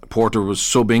Sexton. Porter was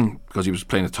subbing because he was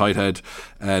playing a tight head.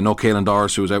 No Caelan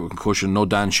Doris, who was out with concussion. No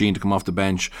Dan Sheehan to come off the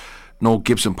bench. No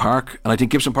Gibson Park. And I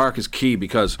think Gibson Park is key,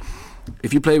 because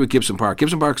if you play with Gibson Park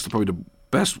is probably the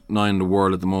best nine in the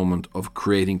world at the moment of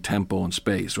creating tempo and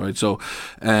space, right? So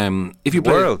if you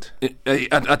play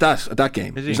at that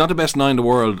game, he's not the best nine in the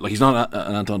world. Like, he's not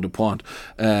an Antoine Dupont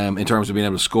in terms of being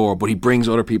able to score, but he brings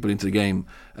other people into the game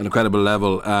at an incredible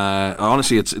level.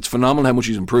 Honestly, it's phenomenal how much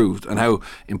he's improved and how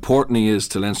important he is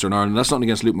to Leinster and Ireland. That's nothing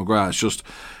against Luke McGrath. It's just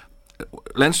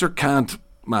Leinster can't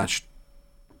match.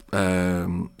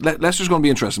 Leicester's going to be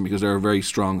interesting because they're a very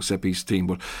strong set piece team,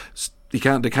 but they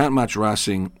can't match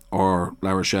Racing or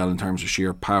La Rochelle in terms of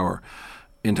sheer power.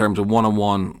 In terms of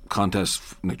one-on-one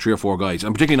contests, like 3 or 4 guys,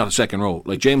 and particularly not the second row.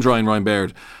 Like James Ryan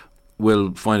Baird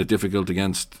will find it difficult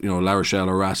against La Rochelle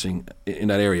or Racing in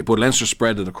that area. But Leinster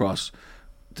spread it across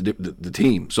the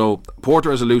team. So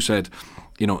Porter as a loose head,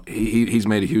 he's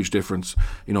made a huge difference.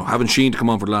 Having Sheen to come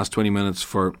on for the last 20 minutes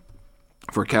for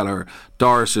Kelleher.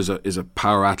 Doris is a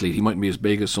power athlete. He mightn't be as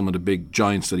big as some of the big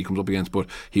giants that he comes up against, but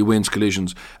he wins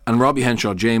collisions. And Robbie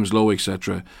Henshaw, James Lowe,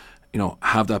 etc.,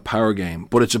 have that power game.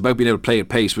 But it's about being able to play at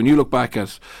pace. When you look back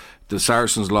at the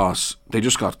Saracens' loss, they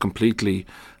just got completely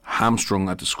hamstrung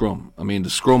at the scrum. I mean, the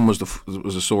scrum was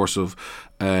a source of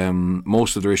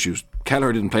most of their issues.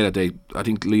 Kelleher didn't play that day. I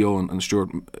think Leo and Stuart,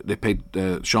 they played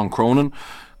Sean Cronin.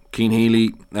 Keane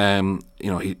Healy,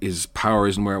 his power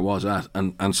isn't where it was at,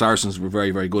 and Saracens were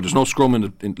very, very good. There's no scrum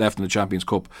left in the Champions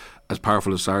Cup as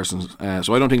powerful as Saracens,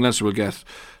 so I don't think Leinster will get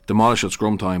demolished at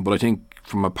scrum time, but I think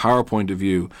from a power point of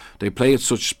view, they play at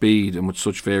such speed and with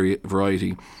such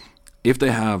variety. If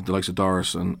they have the likes of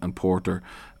Doris and Porter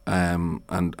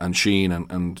and Sheen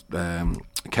and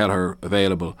Kelleher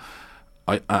available,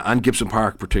 and Gibson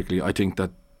Park particularly, I think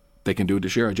that they can do it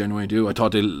this year. I genuinely do. I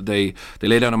thought they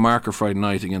laid down a marker Friday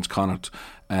night against Connacht,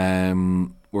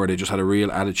 where they just had a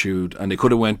real attitude, and they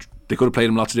could have played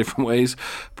them lots of different ways,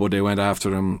 but they went after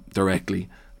them directly,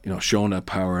 showing that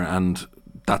power, and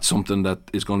that's something that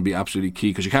is going to be absolutely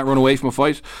key, because you can't run away from a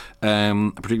fight,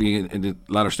 particularly in the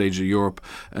latter stages of Europe.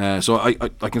 So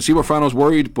I can see where Frano's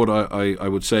worried, but I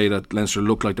would say that Leinster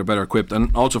look like they're better equipped,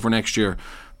 and also for next year.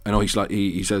 I know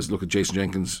he says, look at Jason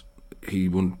Jenkins. He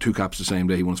won 2 caps the same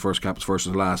day. He won his first cap, his first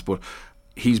and last. But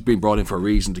he's been brought in for a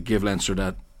reason, to give Leinster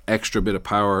that extra bit of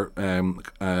power. And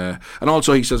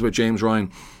also, he says about James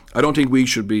Ryan, I don't think we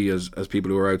should be, as people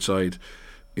who are outside,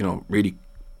 really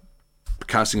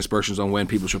casting aspersions on when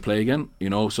people should play again.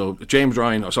 So James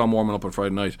Ryan, I saw him warming up on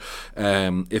Friday night.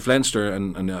 If Leinster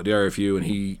and the RFU and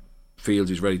he feels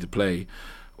he's ready to play,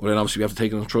 well, then obviously we have to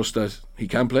take it on trust that he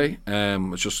can play.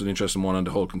 It's just an interesting one on the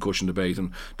whole concussion debate,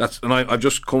 and I've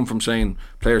just come from saying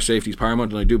player safety is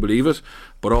paramount, and I do believe it.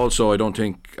 But also, I don't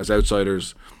think as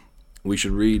outsiders we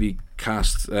should really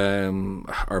cast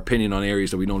our opinion on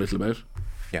areas that we know little about.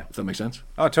 Yeah, if that makes sense.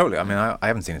 Oh, totally. I mean, I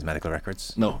haven't seen his medical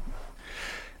records. No.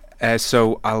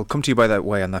 So I'll come to you by that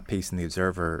way on that piece in the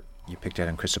Observer you picked out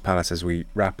in Crystal Palace as we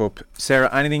wrap up.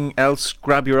 Sarah, anything else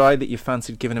grab your eye that you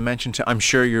fancied giving a mention to? I'm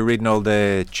sure you're reading all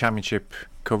the championship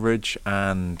coverage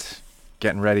and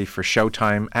getting ready for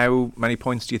showtime. How many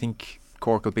points do you think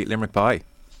Cork will beat Limerick by?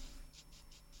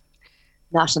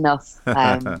 Not enough.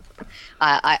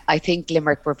 I think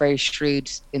Limerick were very shrewd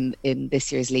in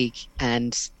this year's league,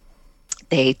 and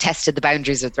they tested the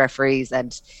boundaries of the referees,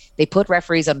 and they put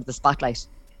referees under the spotlight.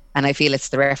 And I feel it's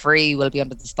the referee will be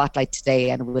under the spotlight today,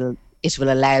 and it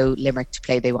will allow Limerick to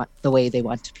play the way they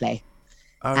want to play.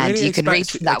 And really? You can read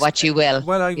from that what you will.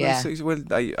 Well,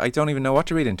 I don't even know what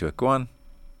to read into it. Go on.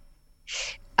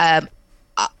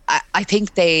 I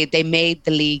think they made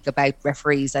the league about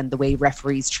referees and the way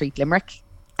referees treat Limerick,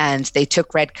 and they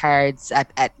took red cards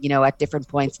at different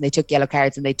points, and they took yellow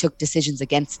cards, and they took decisions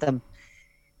against them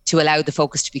to allow the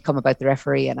focus to become about the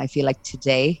referee. And I feel like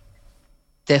today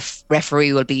the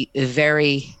referee will be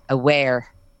very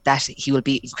aware that he will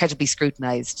be incredibly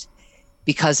scrutinised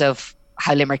because of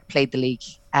how Limerick played the league,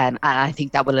 and I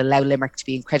think that will allow Limerick to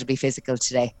be incredibly physical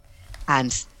today,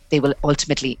 and they will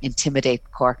ultimately intimidate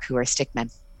Cork, who are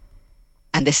stickmen.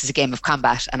 And this is a game of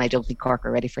combat, and I don't think Cork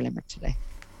are ready for Limerick today.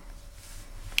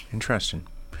 Interesting.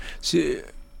 So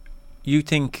you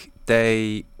think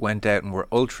they went out and were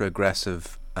ultra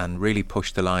aggressive and really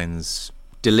pushed the lines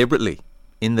deliberately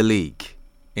in the league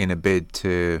in a bid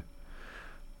to,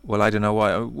 well, I don't know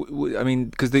why. I mean,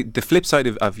 because the flip side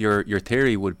of your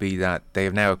theory would be that they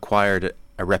have now acquired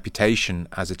a reputation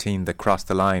as a team that crossed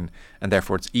the line, and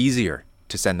therefore it's easier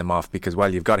to send them off because,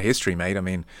 well, you've got a history, mate. I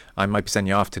mean, I might be sending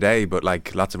you off today, but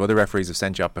like lots of other referees have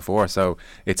sent you off before, so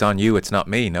it's on you, it's not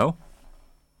me, no?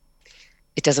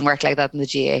 It doesn't work like that in the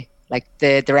GA. Like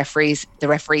the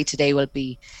referee today will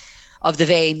be of the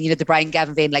vein, the Brian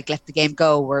Gavin vein, like let the game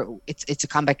go. Where it's a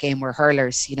combat game. We're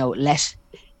hurlers.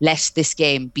 Let this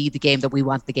game be the game that we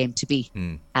want the game to be,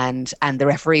 and the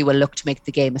referee will look to make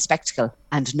the game a spectacle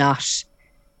and not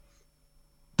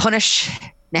punish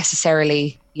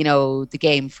necessarily, the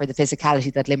game for the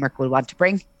physicality that Limerick will want to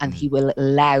bring, and he will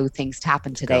allow things to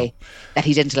happen today that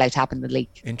he didn't allow to happen in the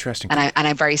league. Interesting. And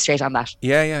I'm very straight on that.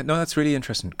 Yeah. No, that's really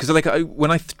interesting. Because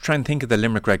when I try and think of the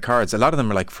Limerick red cards, a lot of them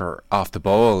are like for off the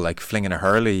ball, like flinging a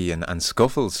hurley and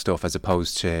scuffle stuff, as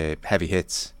opposed to heavy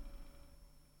hits.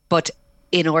 But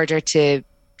in order to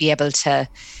be able to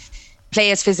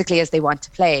play as physically as they want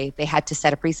to play, they had to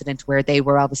set a precedent where they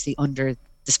were obviously under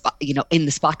the spot, in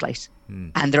the spotlight.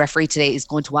 And the referee today is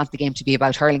going to want the game to be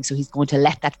about hurling, so he's going to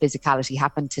let that physicality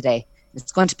happen today.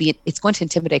 It's going to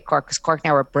intimidate Cork, because Cork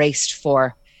now are braced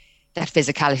for that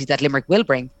physicality that Limerick will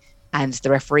bring, and the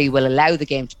referee will allow the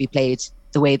game to be played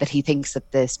the way that he thinks that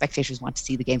the spectators want to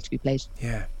see the game to be played.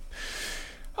 Yeah.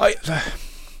 I'd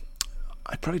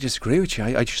probably disagree with you.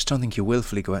 I just don't think you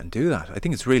willfully go out and do that. I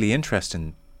think it's really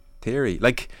interesting theory.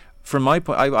 Like, from my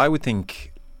point, I would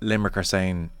think Limerick are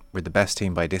saying, we're the best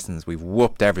team by distance, we've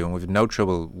whooped everyone, we've no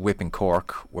trouble whipping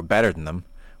Cork, we're better than them,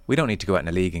 we don't need to go out in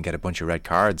the league and get a bunch of red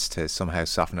cards to somehow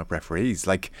soften up referees.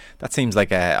 Like, that seems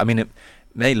like it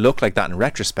may look like that in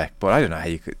retrospect, but I don't know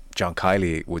how John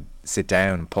Kiley would sit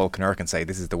down and Paul Kinnerk and say,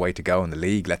 this is the way to go in the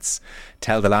league, let's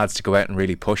tell the lads to go out and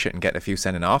really push it and get a few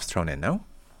sending offs thrown in. No,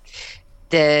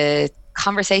 the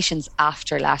conversations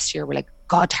after last year were like,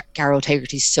 God, Gareth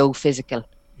O'Tagherty's so physical.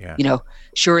 Yeah.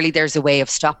 Surely there's a way of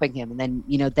stopping him. And then,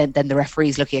 then the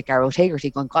referee's looking at Gareth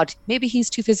O'Tagherty going, God, maybe he's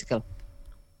too physical.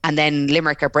 And then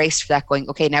Limerick are braced for that, going,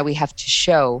 okay, now we have to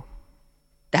show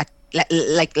that,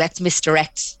 let's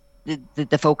misdirect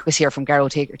the focus here from Gareth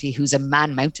O'Tagherty, who's a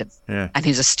man mountain and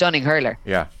who's a stunning hurler.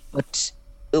 Yeah. But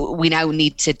we now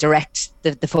need to direct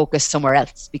the focus somewhere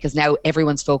else, because now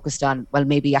everyone's focused on, well,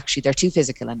 maybe actually they're too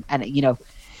physical and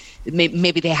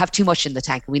maybe they have too much in the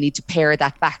tank, and we need to pare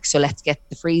that back. So let's get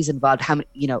the frees involved.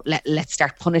 Let's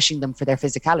start punishing them for their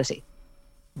physicality.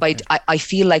 I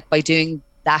feel like by doing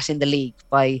that in the league,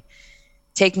 by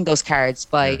taking those cards,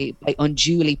 by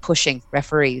unduly pushing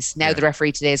referees, now the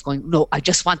referee today is going, no, I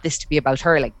just want this to be about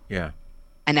hurling. Yeah.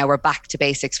 And now we're back to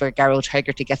basics, where Gareth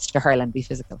O'Tagherty gets to hurl and be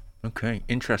physical. Okay,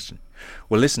 interesting.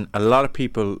 Well, listen, a lot of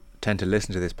people tend to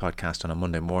listen to this podcast on a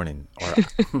Monday morning or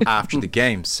after the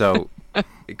game, so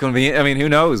it can be, who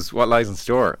knows what lies in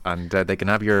store, and they can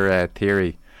have your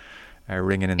theory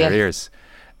ringing in their ears.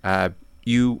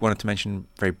 You wanted to mention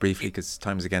very briefly, because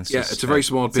time is against us. Yeah, it's a very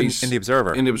small piece in the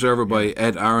Observer. In the Observer by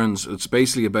Ed Aarons. It's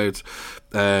basically about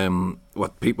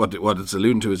what it's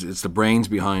alluding to is it's the brains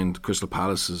behind Crystal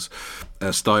Palace's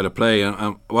style of play.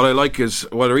 And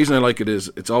the reason I like it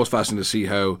is it's always fascinating to see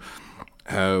how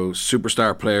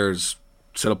superstar players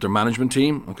set up their management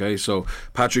team. Okay, so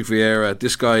Patrick Vieira,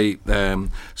 this guy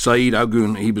Saïd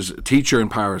Agoun, he was a teacher in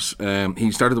Paris.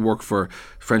 He started to work for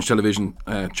French television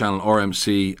channel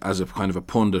RMC as a kind of a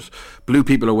pundit, blew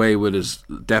people away with his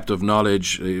depth of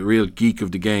knowledge, a real geek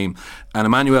of the game. And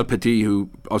Emmanuel Petit, who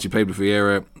obviously played with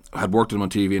Vieira, had worked with him on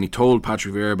TV, and he told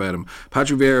Patrick Vieira about him.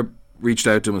 Patrick Vieira reached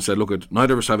out to him and said, look,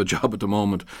 neither of us have a job at the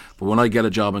moment, but when I get a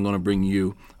job, I'm going to bring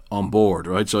you on board,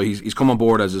 right? So he's come on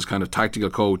board as this kind of tactical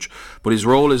coach, but his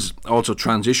role is also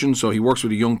transition. So he works with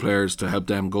the young players to help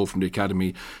them go from the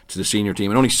academy to the senior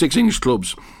team. And only 6 English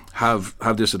clubs have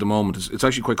this at the moment. It's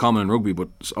actually quite common in rugby, but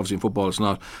obviously in football it's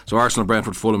not. So Arsenal,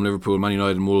 Brentford, Fulham, Liverpool, Man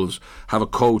United and Wolves have a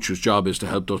coach whose job is to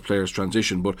help those players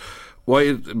transition. But why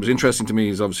it was interesting to me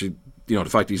is obviously the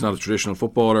fact that he's not a traditional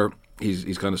footballer.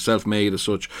 He's kind of self-made as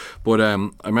such. But I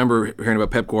remember hearing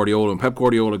about Pep Guardiola, and Pep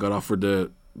Guardiola got offered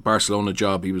the Barcelona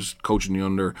job. He was coaching the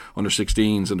under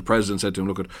 16s, and the president said to him,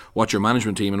 look, what's your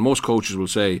management team? And most coaches will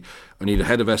say, I need a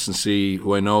head of S&C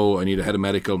who I know, I need a head of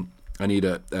medical, I need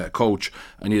a coach,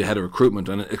 I need a head of recruitment.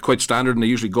 And it's quite standard, and they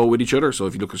usually go with each other. So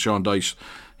if you look at Sean Dyche,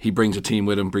 he brings a team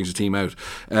with him, brings a team out.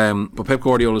 But Pep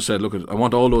Guardiola said, look, I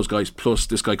want all those guys plus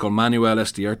this guy called Manuel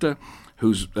Estierta,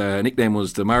 whose nickname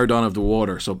was the Maradona of the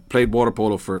water. So played water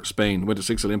polo for Spain, went to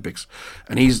 6 Olympics,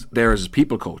 and he's there as his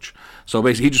people coach. So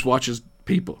basically he just watches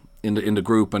people in the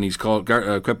group, and he's called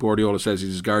Pep Guardiola says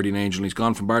he's his guardian angel, and he's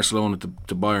gone from Barcelona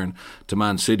to Bayern to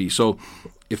Man City. So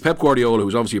if Pep Guardiola,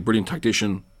 who's obviously a brilliant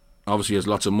tactician, obviously has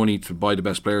lots of money to buy the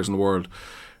best players in the world,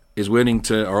 is willing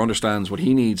to or understands what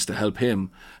he needs to help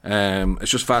him,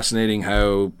 it's just fascinating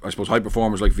how I suppose high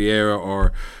performers like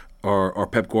Vieira or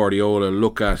Pep Guardiola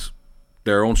look at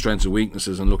their own strengths and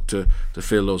weaknesses and look to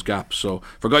fill those gaps. So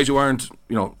for guys who aren't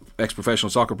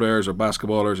ex-professional soccer players or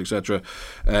basketballers, etc.,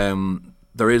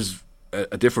 there is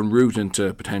a different route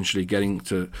into potentially getting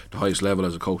to the highest level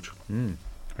as a coach. Very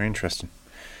interesting.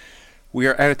 We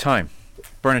are out of time.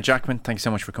 Bernard Jackman, thank you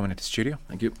so much for coming into the studio.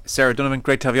 Thank you. Sarah Donovan,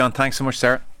 great to have you on. Thanks so much,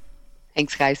 Sarah.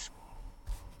 Thanks, guys.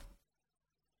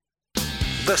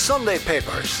 The Sunday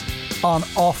Papers on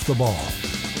Off the Ball.